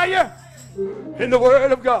 missionary. Higher in the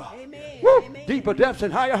word of God. Woo, deeper depths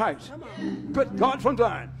and higher heights. Good God from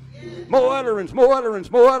thine. More utterance, more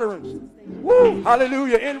utterance, more utterance. Woo,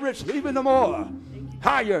 hallelujah. Enrich even the more.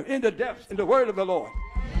 Higher in the depths in the word of the Lord.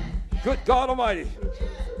 Good God Almighty.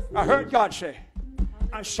 I heard God say,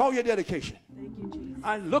 I saw your dedication.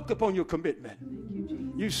 I looked upon your commitment.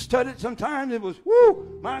 You studied sometimes, it was,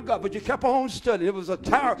 woo, my God, but you kept on studying. It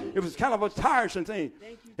was kind of a tiresome thing.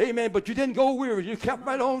 Amen. But you didn't go weary. You kept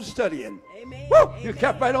right on studying. Woo, you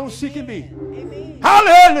kept right on seeking me.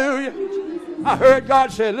 Hallelujah. I heard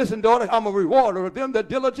God say, listen, daughter, I'm a rewarder of them that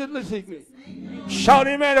diligently seek me. Shout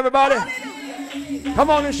amen, everybody.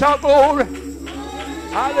 Come on and shout glory.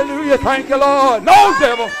 Hallelujah. Thank you, Lord. No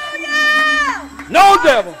devil. No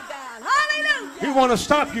devil. He want to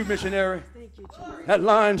stop you, missionary. That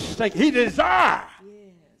line stink. He desire.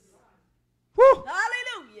 Woo.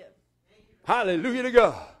 Hallelujah. Hallelujah to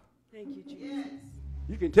God. Thank you, Jesus.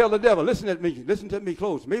 You can tell the devil, listen to me. Listen to me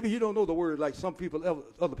close. Maybe you don't know the word like some people,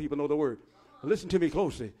 other people know the word. Listen to me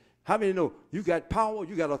closely. How many know you got power,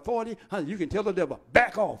 you got authority? Honey, you can tell the devil,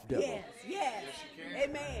 back off, devil. Yes, yes.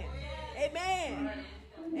 Amen. Amen.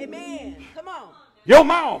 Amen. Come on. Your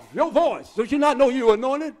mouth, your voice. Don't you not know you're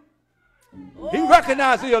anointed? He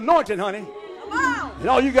recognized the anointing, honey. Come on. And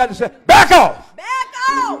all you got to say, back off. Back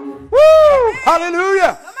off. Woo!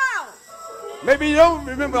 Hallelujah. Come on. Maybe you don't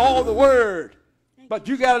remember all the word, but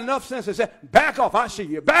you got enough sense to say, back off. I see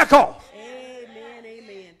you. Back off. Amen.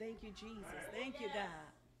 Amen. Thank you, Jesus. Thank you, God.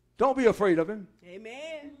 Don't be afraid of him.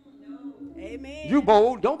 Amen. Amen. You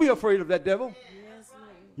bold. Don't be afraid of that devil. Yes, Lord.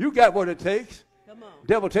 You got what it takes. Come on.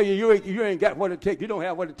 Devil tell you you ain't got what it takes. You don't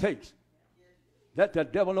have what it takes. Let the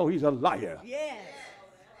devil know he's a liar. Yes.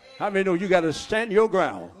 How many know you got to stand your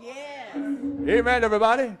ground? Yes. Amen,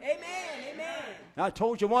 everybody. Amen. Amen. I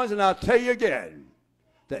told you once and I'll tell you again.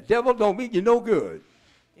 That devil don't mean you no good.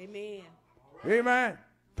 Amen. Amen.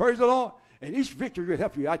 Praise the Lord. And each victory will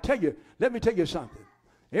help you. I tell you, let me tell you something.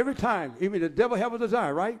 Every time, even the devil have a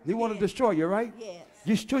desire, right? He want to destroy you, right? Yes.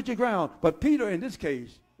 You stood your ground. But Peter, in this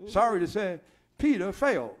case, sorry to say, Peter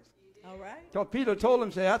failed. All right. So Peter told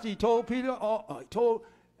him, say, after he told Peter,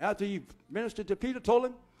 after he ministered to Peter, told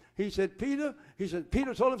him,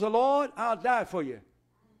 Peter told him, the Lord, I'll die for you.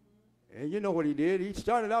 And you know what he did. He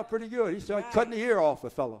started out pretty good. He started cutting the ear off a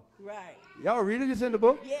fellow. Right. Y'all read it? It's in the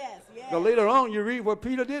book. Yes, yes. But later on, you read where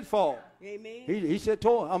Peter did fall. Amen. He said,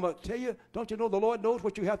 I'm going to tell you, don't you know the Lord knows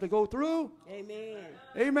what you have to go through? Amen.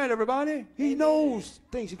 Amen, everybody. He knows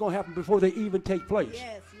things are going to happen before they even take place.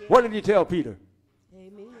 Yes, yes. What did he tell Peter?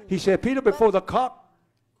 Amen. He said, Peter, before the cock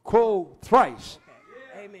crow thrice,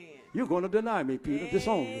 Okay. Amen. you're going to deny me, Peter,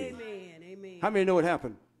 disown me. Amen. Amen. How many know it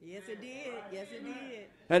happened? Yes, it did. Yes, it did.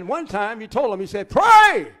 And one time he told him, he said,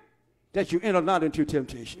 pray that you enter not into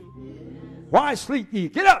temptation. Why sleep ye?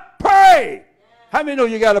 Get up, pray. How many know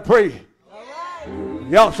you got to pray? All right.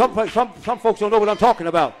 Y'all, some folks don't know what I'm talking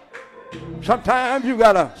about. Sometimes you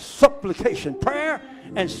got a supplication, prayer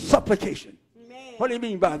and supplication. Amen. What do you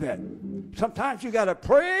mean by that? Sometimes you got to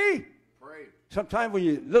pray. Sometimes when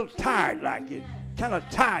you're a little tired, like you're kind of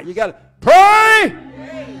tired, you got to pray.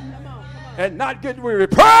 Come on. And not get weary.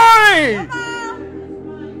 Pray.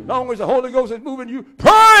 As long as the Holy Ghost is moving you,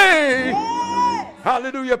 pray. Yes.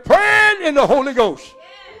 Hallelujah. Praying in the Holy Ghost.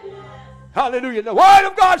 Hallelujah. The word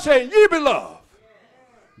of God saying, ye beloved,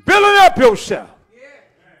 building up yourself.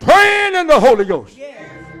 Praying in the Holy Ghost.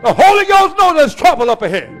 The Holy Ghost knows there's trouble up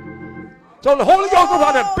ahead. So the Holy Ghost knows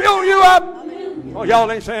how to build you up. Oh, y'all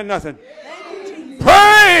ain't saying nothing.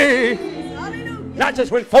 Pray. Not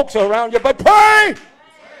just when folks are around you, but pray.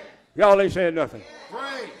 Y'all ain't saying nothing.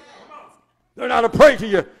 Learn how to pray to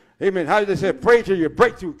you. Amen. How do they say pray to your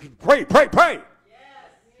breakthrough? Pray, pray, pray.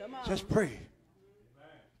 Just pray.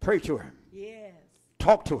 Pray to him. Yes.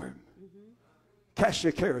 Talk to him. Cast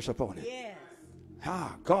your cares upon him. Yes.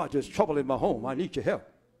 God, there's trouble in my home. I need your help.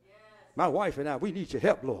 My wife and I, we need your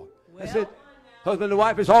help, Lord. That's it. Husband and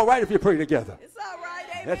wife, it's all right if you pray together. It's all right.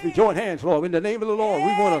 Amen. Let's be join hands, Lord. In the name of the Lord, we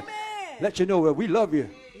want to let you know that we love you.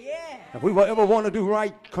 Yeah. If we ever want to do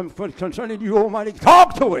right concerning you, Almighty,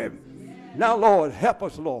 talk to him. Now, Lord, help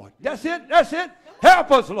us, Lord. That's it. That's it.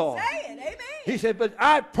 Help us, Lord. Say it. Amen. He said, but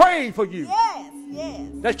I pray for you. Yes. Yes.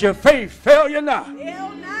 That your faith fail you not.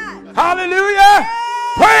 Hell not. Hallelujah.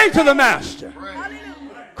 Pray to the Master.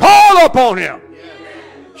 Hallelujah. Call upon him.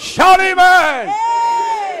 Shout amen.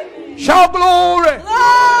 Amen. Shout glory.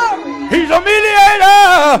 Glory. He's a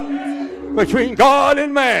mediator between God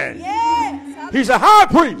and man. Yes. He's a high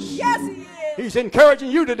priest. Yes, he is. He's encouraging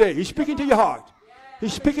you today. He's speaking to your heart.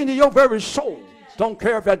 He's speaking to your very soul. Don't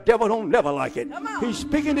care if that devil don't never like it. He's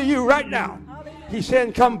speaking to you right now. He's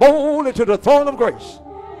saying, come boldly to the throne of grace.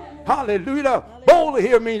 Hallelujah. Boldly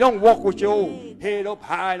here means don't walk with your old head up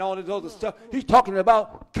high and all this other stuff. He's talking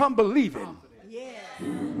about come believing. Yes.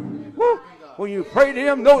 Woo. When you pray to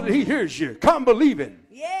him, know that he hears you. Come believing.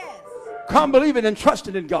 Yes. Come believing and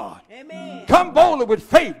trusting in God. Amen. Come boldly with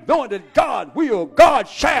faith, knowing that God will, God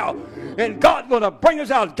shall, and God's going to bring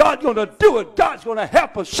us out. God's going to do it. God's going to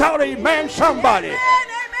help us. Shout amen, somebody. Amen.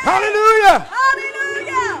 Hallelujah.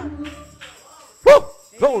 Hallelujah. Woo.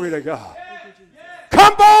 Glory to God.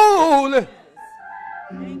 Come boldly.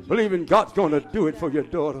 Believing God's going to do it for your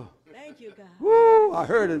daughter. Thank you, God. Woo. I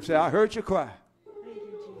heard him say, I heard you cry.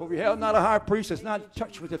 For we have not a high priest that's not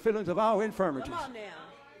touched with the feelings of our infirmities. Come on now.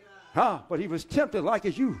 Huh? But he was tempted like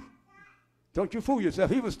as you. Don't you fool yourself.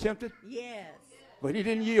 He was tempted. Yes. But he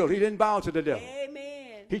didn't yield. He didn't bow to the devil.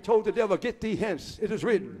 Amen. He told the devil, get thee hence. It is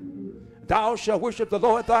written, thou shalt worship the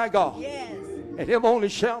Lord thy God. Yes. And him only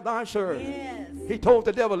shalt thou serve. Yes. He told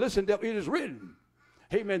the devil, listen, devil, it is written.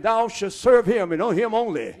 Amen. Thou shalt serve him and on him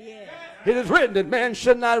only. Yes. It is written that man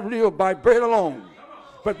should not live by bread alone,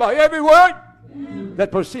 but by every word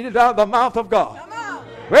that proceeded out of the mouth of God. Come on.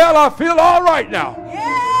 Well, I feel all right now.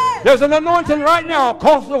 Yes. There's an anointing right now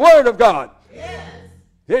because of the word of God. Yes.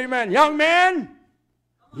 Amen. Young man,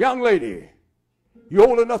 young lady, you're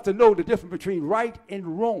old enough to know the difference between right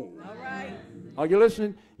and wrong. All right. Are you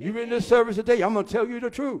listening? You're in this service today. I'm going to tell you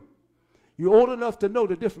the truth. You're old enough to know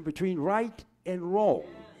the difference between right and wrong.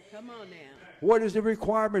 Come on now. What is the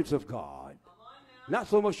requirements of God? Not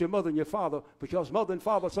so much your mother and your father, because mother and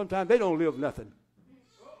father, sometimes they don't live nothing.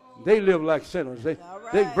 They live like sinners. They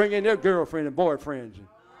bring in their girlfriend and boyfriends.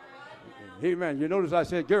 Amen. You notice I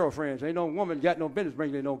said girlfriends. Ain't no woman got no business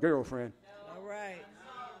bringing in no girlfriend. All right.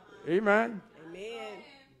 Amen. Amen.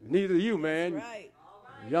 Neither you, man. That's right.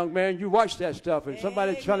 Young man, you watch that stuff, and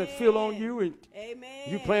somebody trying to feel on you, and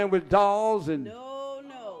you playing with dolls, and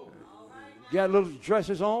got little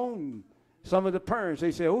dresses on. And some of the parents,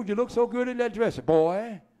 they say, oh, you look so good in that dress,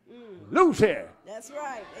 boy. Loose hair. That's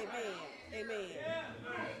right. Amen. Amen.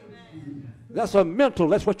 That's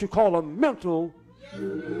that's what you call a mental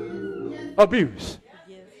abuse.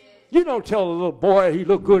 Yes. You don't tell a little boy he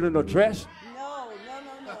look good in a dress. No.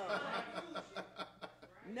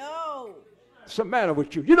 No. What's the matter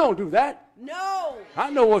with you? You don't do that. No. I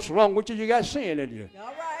know what's wrong with you. You got sin in you. All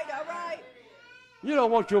right. You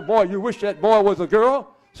don't want your boy. You wish that boy was a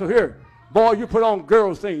girl. So here, boy, you put on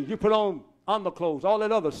girls things. You put on underclothes, all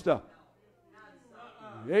that other stuff.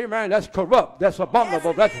 Amen. That's corrupt. That's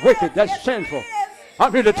abominable. That's wicked. That's sinful.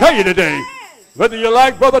 I'm here to tell you today, whether you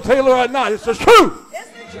like Brother Taylor or not, it's the truth.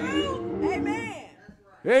 It's the truth. Amen.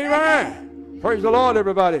 Amen. Praise the Lord,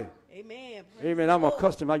 everybody. Amen. Amen. I'm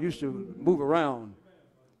accustomed. I used to move around.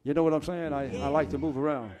 You know what I'm saying? I like to move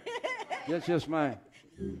around. That's just mine.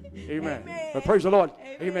 Amen. But praise the Lord.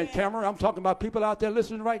 Amen. Cameron, I'm talking about people out there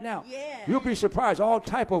listening right now. Yes. You'll be surprised. All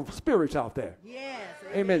type of spirits out there. Yes.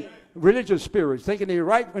 Amen. Religious spirits, thinking they're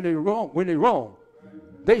right when they're wrong.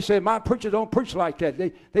 They say, my preacher don't preach like that.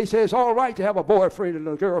 They say it's all right to have a boyfriend and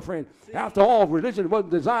a girlfriend. After all, religion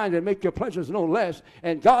wasn't designed to make your pleasures no less.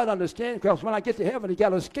 And God understands, because when I get to heaven, he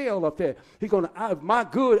got a scale up there. He's going to, my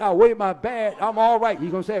good outweigh my bad. I'm all right.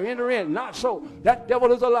 He's going to say, enter in. Not so. That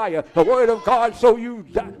devil is a liar. The word of God, the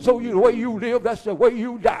way you live, that's the way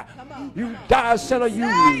you die. You die a sinner, you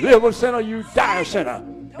live a sinner, you die a sinner.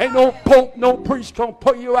 Ain't no pope, no priest going to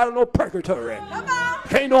pull you out of no purgatory.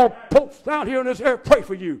 Ain't no pope down here in this earth pray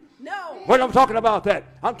for you. No. When I'm talking about that,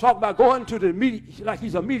 I'm talking about going to the like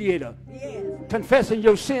he's a mediator. Yes. Confessing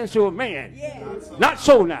your sins to a man. Yes. Not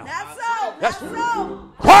so now. That's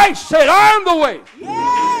so. Christ said, I am the way.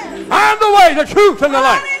 Yes. I am the way, the truth, and the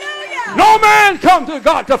life. Hallelujah. No man come to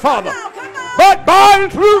God the Father, Come on. but by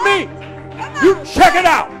and through me. You check it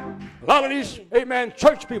out. A lot of these, amen,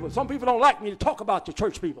 church people. Some people don't like me to talk about the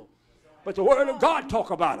church people. But the word of God talk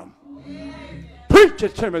about them. Preach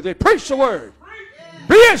it, Timothy. Preach the word.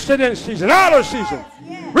 Be instant in season, out of season.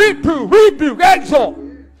 Reprove, rebuke, exhort.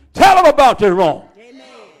 Tell them about their wrong. Amen.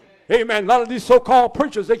 Amen. A lot of these so-called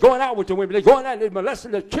preachers, they're going out with the women. They're going out and they're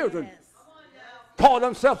molesting their children. Call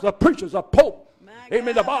themselves the preachers, a pope.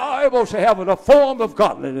 Amen. The Bible says having a form of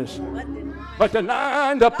godliness, but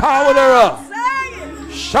denying the power thereof.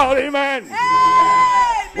 Shout amen.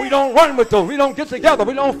 We don't run with them. We don't get together.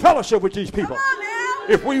 We don't fellowship with these people.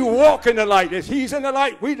 If we walk in the light, as he's in the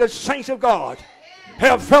light, we the saints of God.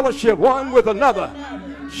 have fellowship one with another.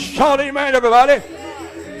 Shout amen, everybody.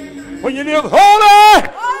 When you live holy,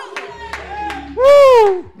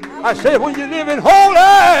 woo, I said when you live in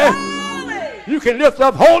holy, you can lift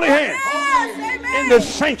up holy hands in the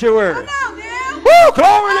sanctuary. Woo,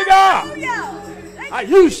 glory to God. I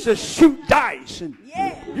used to shoot dice and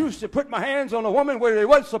used to put my hands on a woman where they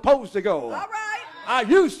wasn't supposed to go. I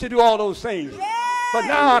used to do all those things. But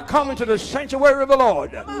now I come into the sanctuary of the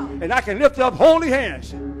Lord and I can lift up holy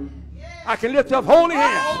hands. I can lift up holy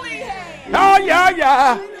hands. Oh,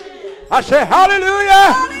 yeah. I say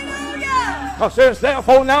hallelujah. Because there's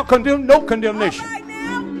therefore now no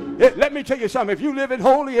condemnation. Let me tell you something. If you live in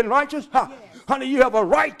holy and righteous, honey, you have a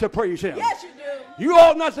right to praise him. Yes, you do. You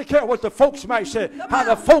ought not to care what the folks might say, how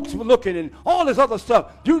the folks were looking and all this other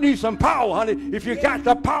stuff. You need some power, honey. If you got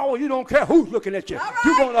the power, you don't care who's looking at you.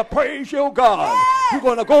 You're going to praise your God. You're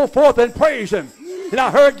going to go forth and praise him. And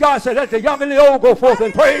I heard God say, let the young and the old go forth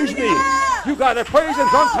and praise me. You got to praise him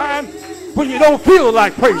sometime when you don't feel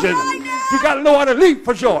like praising. You got to know how to leap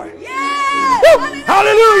for joy. Woo!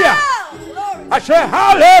 Hallelujah. I say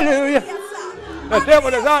hallelujah. The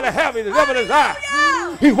devil is out of heaven. The devil is out.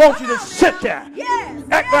 He wants you to sit there.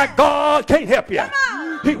 Act like God can't help you.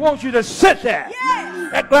 He wants you to sit there.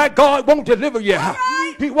 Act like God won't deliver you.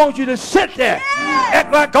 He wants you to sit there.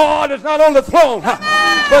 Act like God is not on the throne.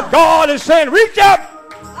 But God is saying, reach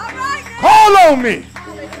up. Call on me.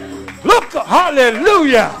 Look,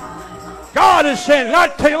 hallelujah. God is saying,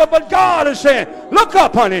 not Taylor, but God is saying, look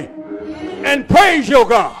up, honey, and praise your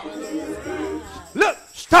God. Look,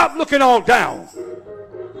 stop looking all down.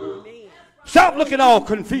 Stop looking all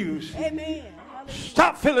confused.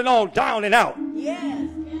 Stop feeling all down and out.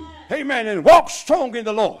 Amen. And walk strong in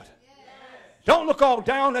the Lord. Don't look all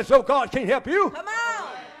down as though God can't help you. Come on.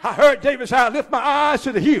 I heard David say, I lift my eyes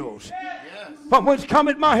to the hills. From whence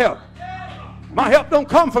cometh my help? My help don't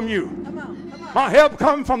come from you. My help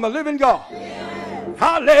comes from the living God.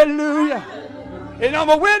 Hallelujah. And I'm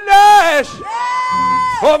a witness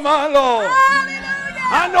for my Lord.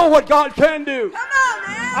 I know what God can do.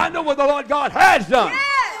 I know what the Lord God has done.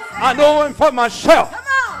 I know him for myself.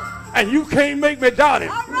 And you can't make me doubt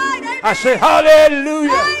him. I say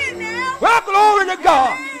hallelujah. Well, glory to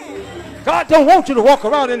God. God don't want you to walk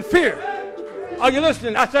around in fear. Are you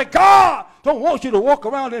listening? I said, God don't want you to walk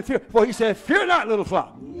around in fear. For he said, fear not, little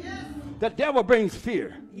flock. The devil brings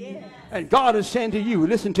fear. And God is saying to you,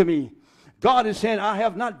 listen to me. God is saying, I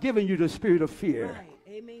have not given you the spirit of fear.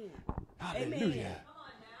 Hallelujah.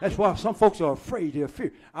 That's why some folks are afraid. They're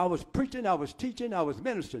fear. I was preaching, I was teaching, I was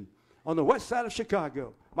ministering on the west side of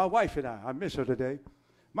Chicago. My wife and I miss her today.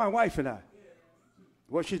 My wife and I.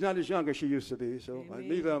 Well, she's not as young as she used to be, so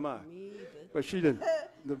neither am I. But she didn't.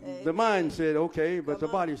 The mind said okay, but the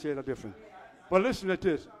body said a different. But listen to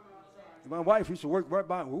this. My wife used to work right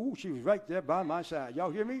by, she was right there by my side.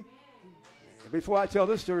 Y'all hear me? Before I tell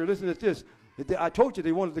this story, listen to this. I told you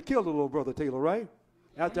they wanted to kill the little brother Taylor, right?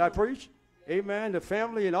 After I preached. Amen. The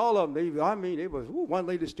family and all of them, it was, one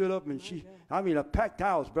lady stood up and a packed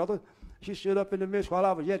house, brother. She stood up in the midst while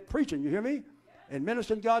I was yet preaching, you hear me? And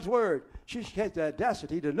ministering God's word. She had the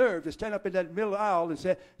audacity, the nerve to stand up in that middle aisle and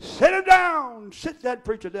say, sit him down, sit that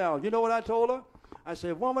preacher down. You know what I told her? I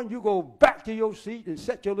said, woman, you go back to your seat and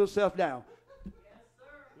set your little self down.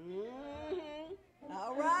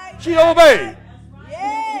 All right. She obeyed.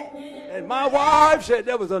 Yes. And my wife said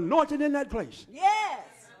there was anointing in that place. Yes.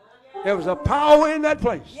 There was a power in that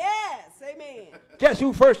place. Yes. Amen. Guess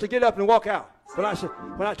who first to get up and walk out? When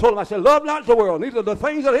I told him, I said, love not the world, neither the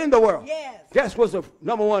things that are in the world. Yes. Guess what's the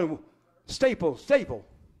number one staple?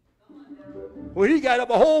 When he got up,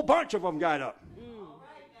 a whole bunch of them got up.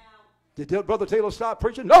 Did Brother Taylor stop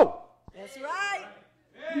preaching? No. That's right.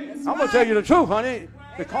 I'm going to tell you the truth, honey.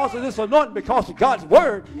 Because of this anointing, because of God's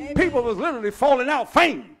word, people was literally falling out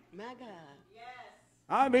fainting. My God. Yes.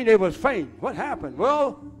 I mean, they was fainting. What happened?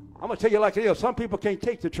 Well, I'm going to tell you like it is. Some people can't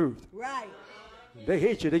take the truth. Right. They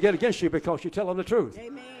hate you. They get against you because you tell them the truth.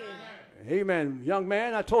 Amen. Amen. Young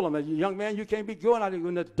man, I told him, young man, you can't be going out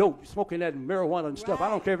in the dope, smoking that marijuana and stuff. I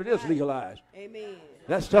don't care if it is legalized. Amen.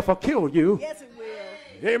 That stuff will kill you. Yes, it will.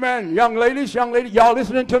 Amen. Young ladies, y'all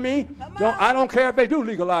listening to me? I don't care if they do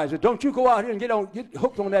legalize it. Don't you go out here and get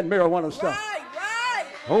hooked on that marijuana stuff. Right.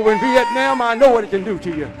 Over in Vietnam, I know what it can do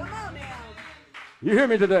to you. Come on now. You hear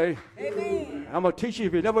me today? Amen. I'm going to teach you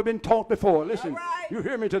if you've never been taught before. Listen, you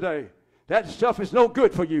hear me today? That stuff is no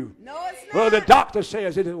good for you. No, it's not. Well, the doctor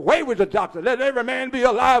says it is away with the doctor. Let every man be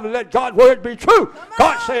alive and let God's word be true.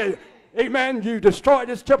 God says, amen, you destroy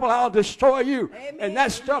this temple, I'll destroy you. Amen. And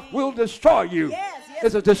that stuff will destroy you. Yes,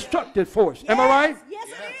 It's a destructive force. Am I right? Yes,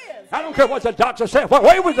 it is. I don't care what the doctor said. What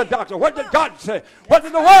way was the doctor? What did God say? What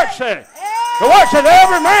did the word say? The word said,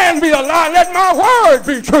 every man be a lie. Let my word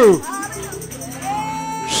be true.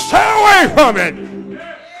 Stay away from it.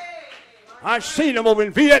 I've seen them over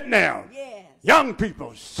in Vietnam. Young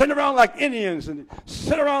people sitting around like Indians and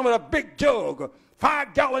sit around with a big jug, a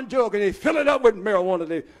 5-gallon jug, and they fill it up with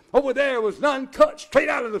marijuana. Over there was none cut straight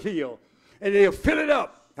out of the field. And they'll fill it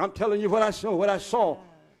up. I'm telling you what I saw.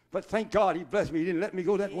 But thank God he blessed me. He didn't let me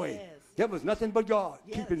go that way. There was nothing but God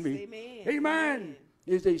keeping me. Amen.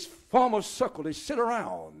 Is they form a circle. They sit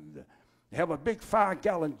around. They have a big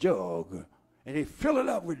 5-gallon jug. And they fill it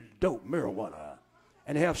up with dope, marijuana.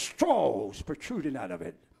 And they have straws protruding out of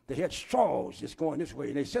it. They had straws just going this way.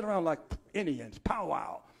 And they sit around like Indians,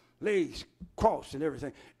 powwow, legs crossed and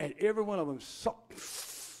everything. And every one of them sucked.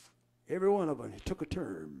 Every one of them took a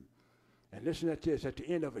turn. And listen to this, at the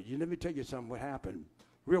end of it, let me tell you something what happened.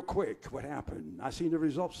 Real quick, what happened. I seen the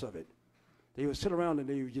results of it. They would sit around and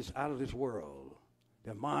they were just out of this world.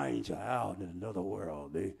 Their minds are out in another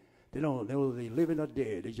world. They don't know they living or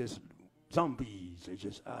dead. They just zombies. They're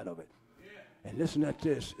just out of it. And listen to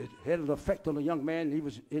this. It had an effect on a young man. He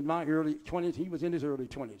was in my early 20s. He was in his early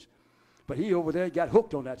 20s. But he over there got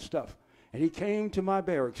hooked on that stuff. And he came to my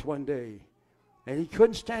barracks one day. And he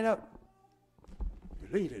couldn't stand up.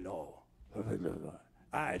 Bleeding all.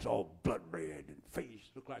 Eyes all blood red. And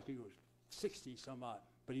face looked like he was 60 some odd.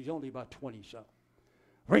 But he's only about 20 something.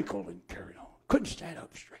 Wrinkled and carried on. Couldn't stand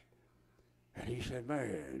up straight. And he said,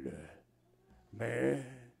 man,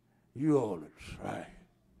 you ought to try.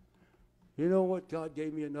 You know what? God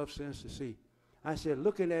gave me enough sense to see. I said,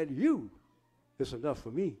 looking at you is enough for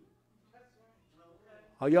me.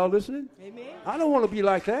 Are y'all listening? Amen. I don't want to be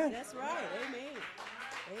like that. That's right. Amen.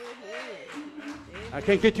 Amen. I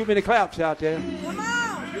can't get too many claps out there. Come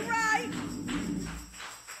on. You're right.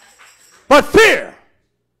 But fear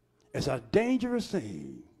is a dangerous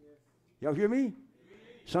thing. Y'all hear me?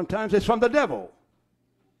 Sometimes it's from the devil.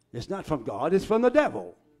 It's not from God. It's from the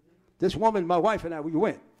devil. This woman, my wife and I, we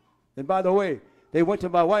went. And by the way, they went to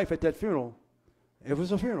my wife at that funeral. It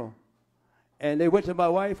was a funeral. And they went to my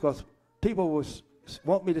wife because people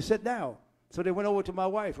want me to sit down. So they went over to my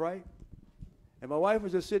wife, right? And my wife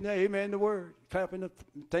was just sitting there, amen, the word, clapping,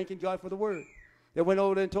 thanking God for the word. They went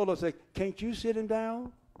over there and told her, say, can't you sit him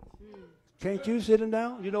down? Can't you sit him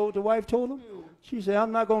down? You know what the wife told him? She said,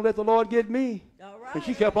 I'm not going to let the Lord get me. All right. And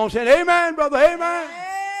she kept on saying, amen, brother, amen. Amen.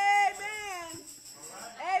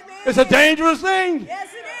 Amen. It's a dangerous thing. Yes,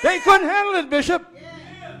 it is. They couldn't handle it, Bishop.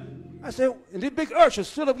 I said, and this big usher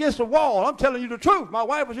stood up against the wall. I'm telling you the truth. My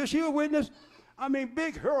wife was just here, witness. I mean,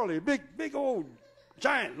 big hurley, big old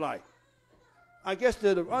giant like. I guess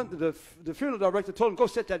the funeral director told him, go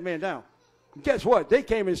sit that man down. And guess what? They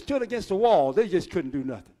came and stood against the wall. They just couldn't do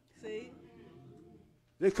nothing. See?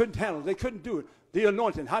 They couldn't handle it. They couldn't do it. The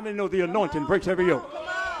anointing. How many know the anointing breaks every yoke?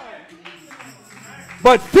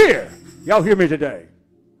 But fear. Y'all hear me today.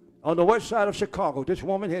 On the west side of Chicago, this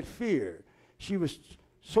woman had fear. She was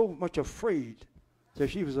so much afraid that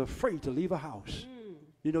she was afraid to leave her house.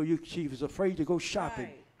 You know, she was afraid to go shopping.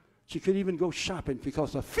 Right. She couldn't even go shopping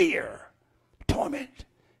because of fear. Torment.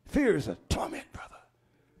 Fear is a torment, brother.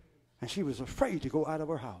 And she was afraid to go out of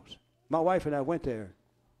her house. My wife and I went there.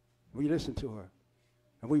 We listened to her.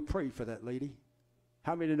 And we prayed for that lady.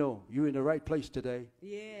 How many know you're in the right place today?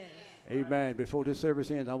 Yeah. Amen. Before this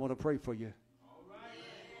service ends, I want to pray for you.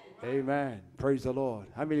 Amen. Praise the Lord.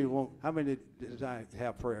 How many did I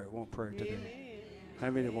have prayer? Want prayer today? Amen.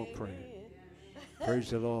 How many want prayer?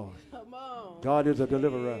 Praise the Lord. Come on. God is a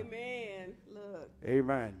deliverer. Amen. Look.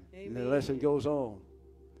 Amen. And the lesson goes on.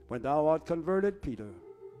 When thou art converted, Peter,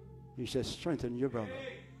 he says, strengthen your brother.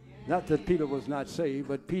 Not that Peter was not saved,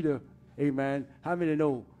 but Peter, amen. How many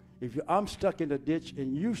know if I'm stuck in the ditch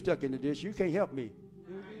and you stuck in the ditch, you can't help me.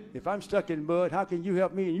 If I'm stuck in mud, how can you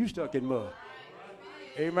help me and you stuck in mud?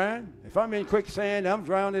 Amen. If I'm in quicksand, I'm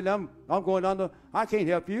drowning, I'm going under, I can't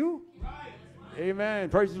help you. Amen.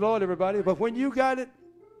 Praise the Lord, everybody. But when you got it,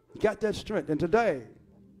 you got that strength. And today,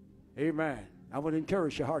 amen, I want to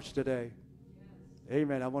encourage your hearts today.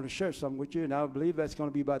 Amen. I want to share something with you, and I believe that's going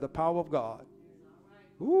to be by the power of God.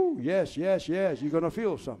 Ooh, yes, yes, yes. You're going to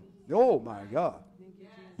feel something. Oh, my God.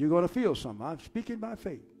 You're going to feel something. I'm speaking by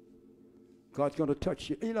faith. God's going to touch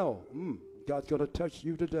you. You know, God's going to touch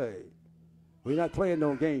you today. We're not playing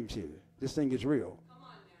no games here. This thing is real.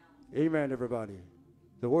 Amen, everybody.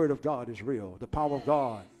 The word of God is real. The power of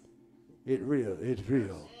God, it's real. It's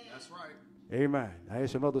real. That's right. Amen. I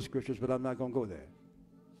have some other scriptures, but I'm not going to go there.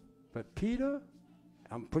 But Peter,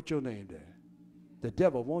 I'm going to put your name there. The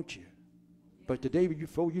devil wants you. But today,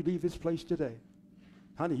 before you leave this place today,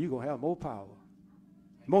 honey, you're going to have more power.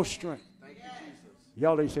 More strength.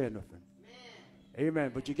 Y'all ain't saying nothing.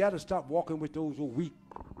 Amen. But you got to stop walking with those weak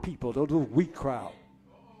people, those weak crowd.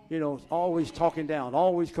 You know, always talking down,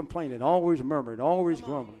 always complaining, always murmuring, always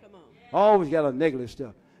grumbling. Always got a negative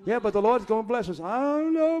stuff. Yeah, but the Lord's going to bless us. I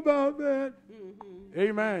don't know about that.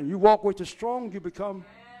 Amen. You walk with the strong, you become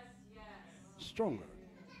stronger.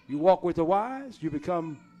 You walk with the wise, you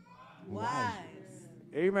become wise.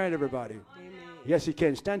 Amen, everybody. Amen. Yes, you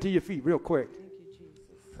can. Stand to your feet real quick. Thank you, Jesus.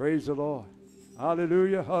 Praise the Lord.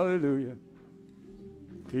 Hallelujah, hallelujah.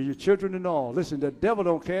 To your children and all. Listen, the devil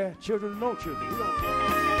don't care. Children and no children. He don't care.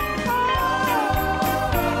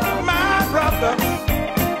 My brother.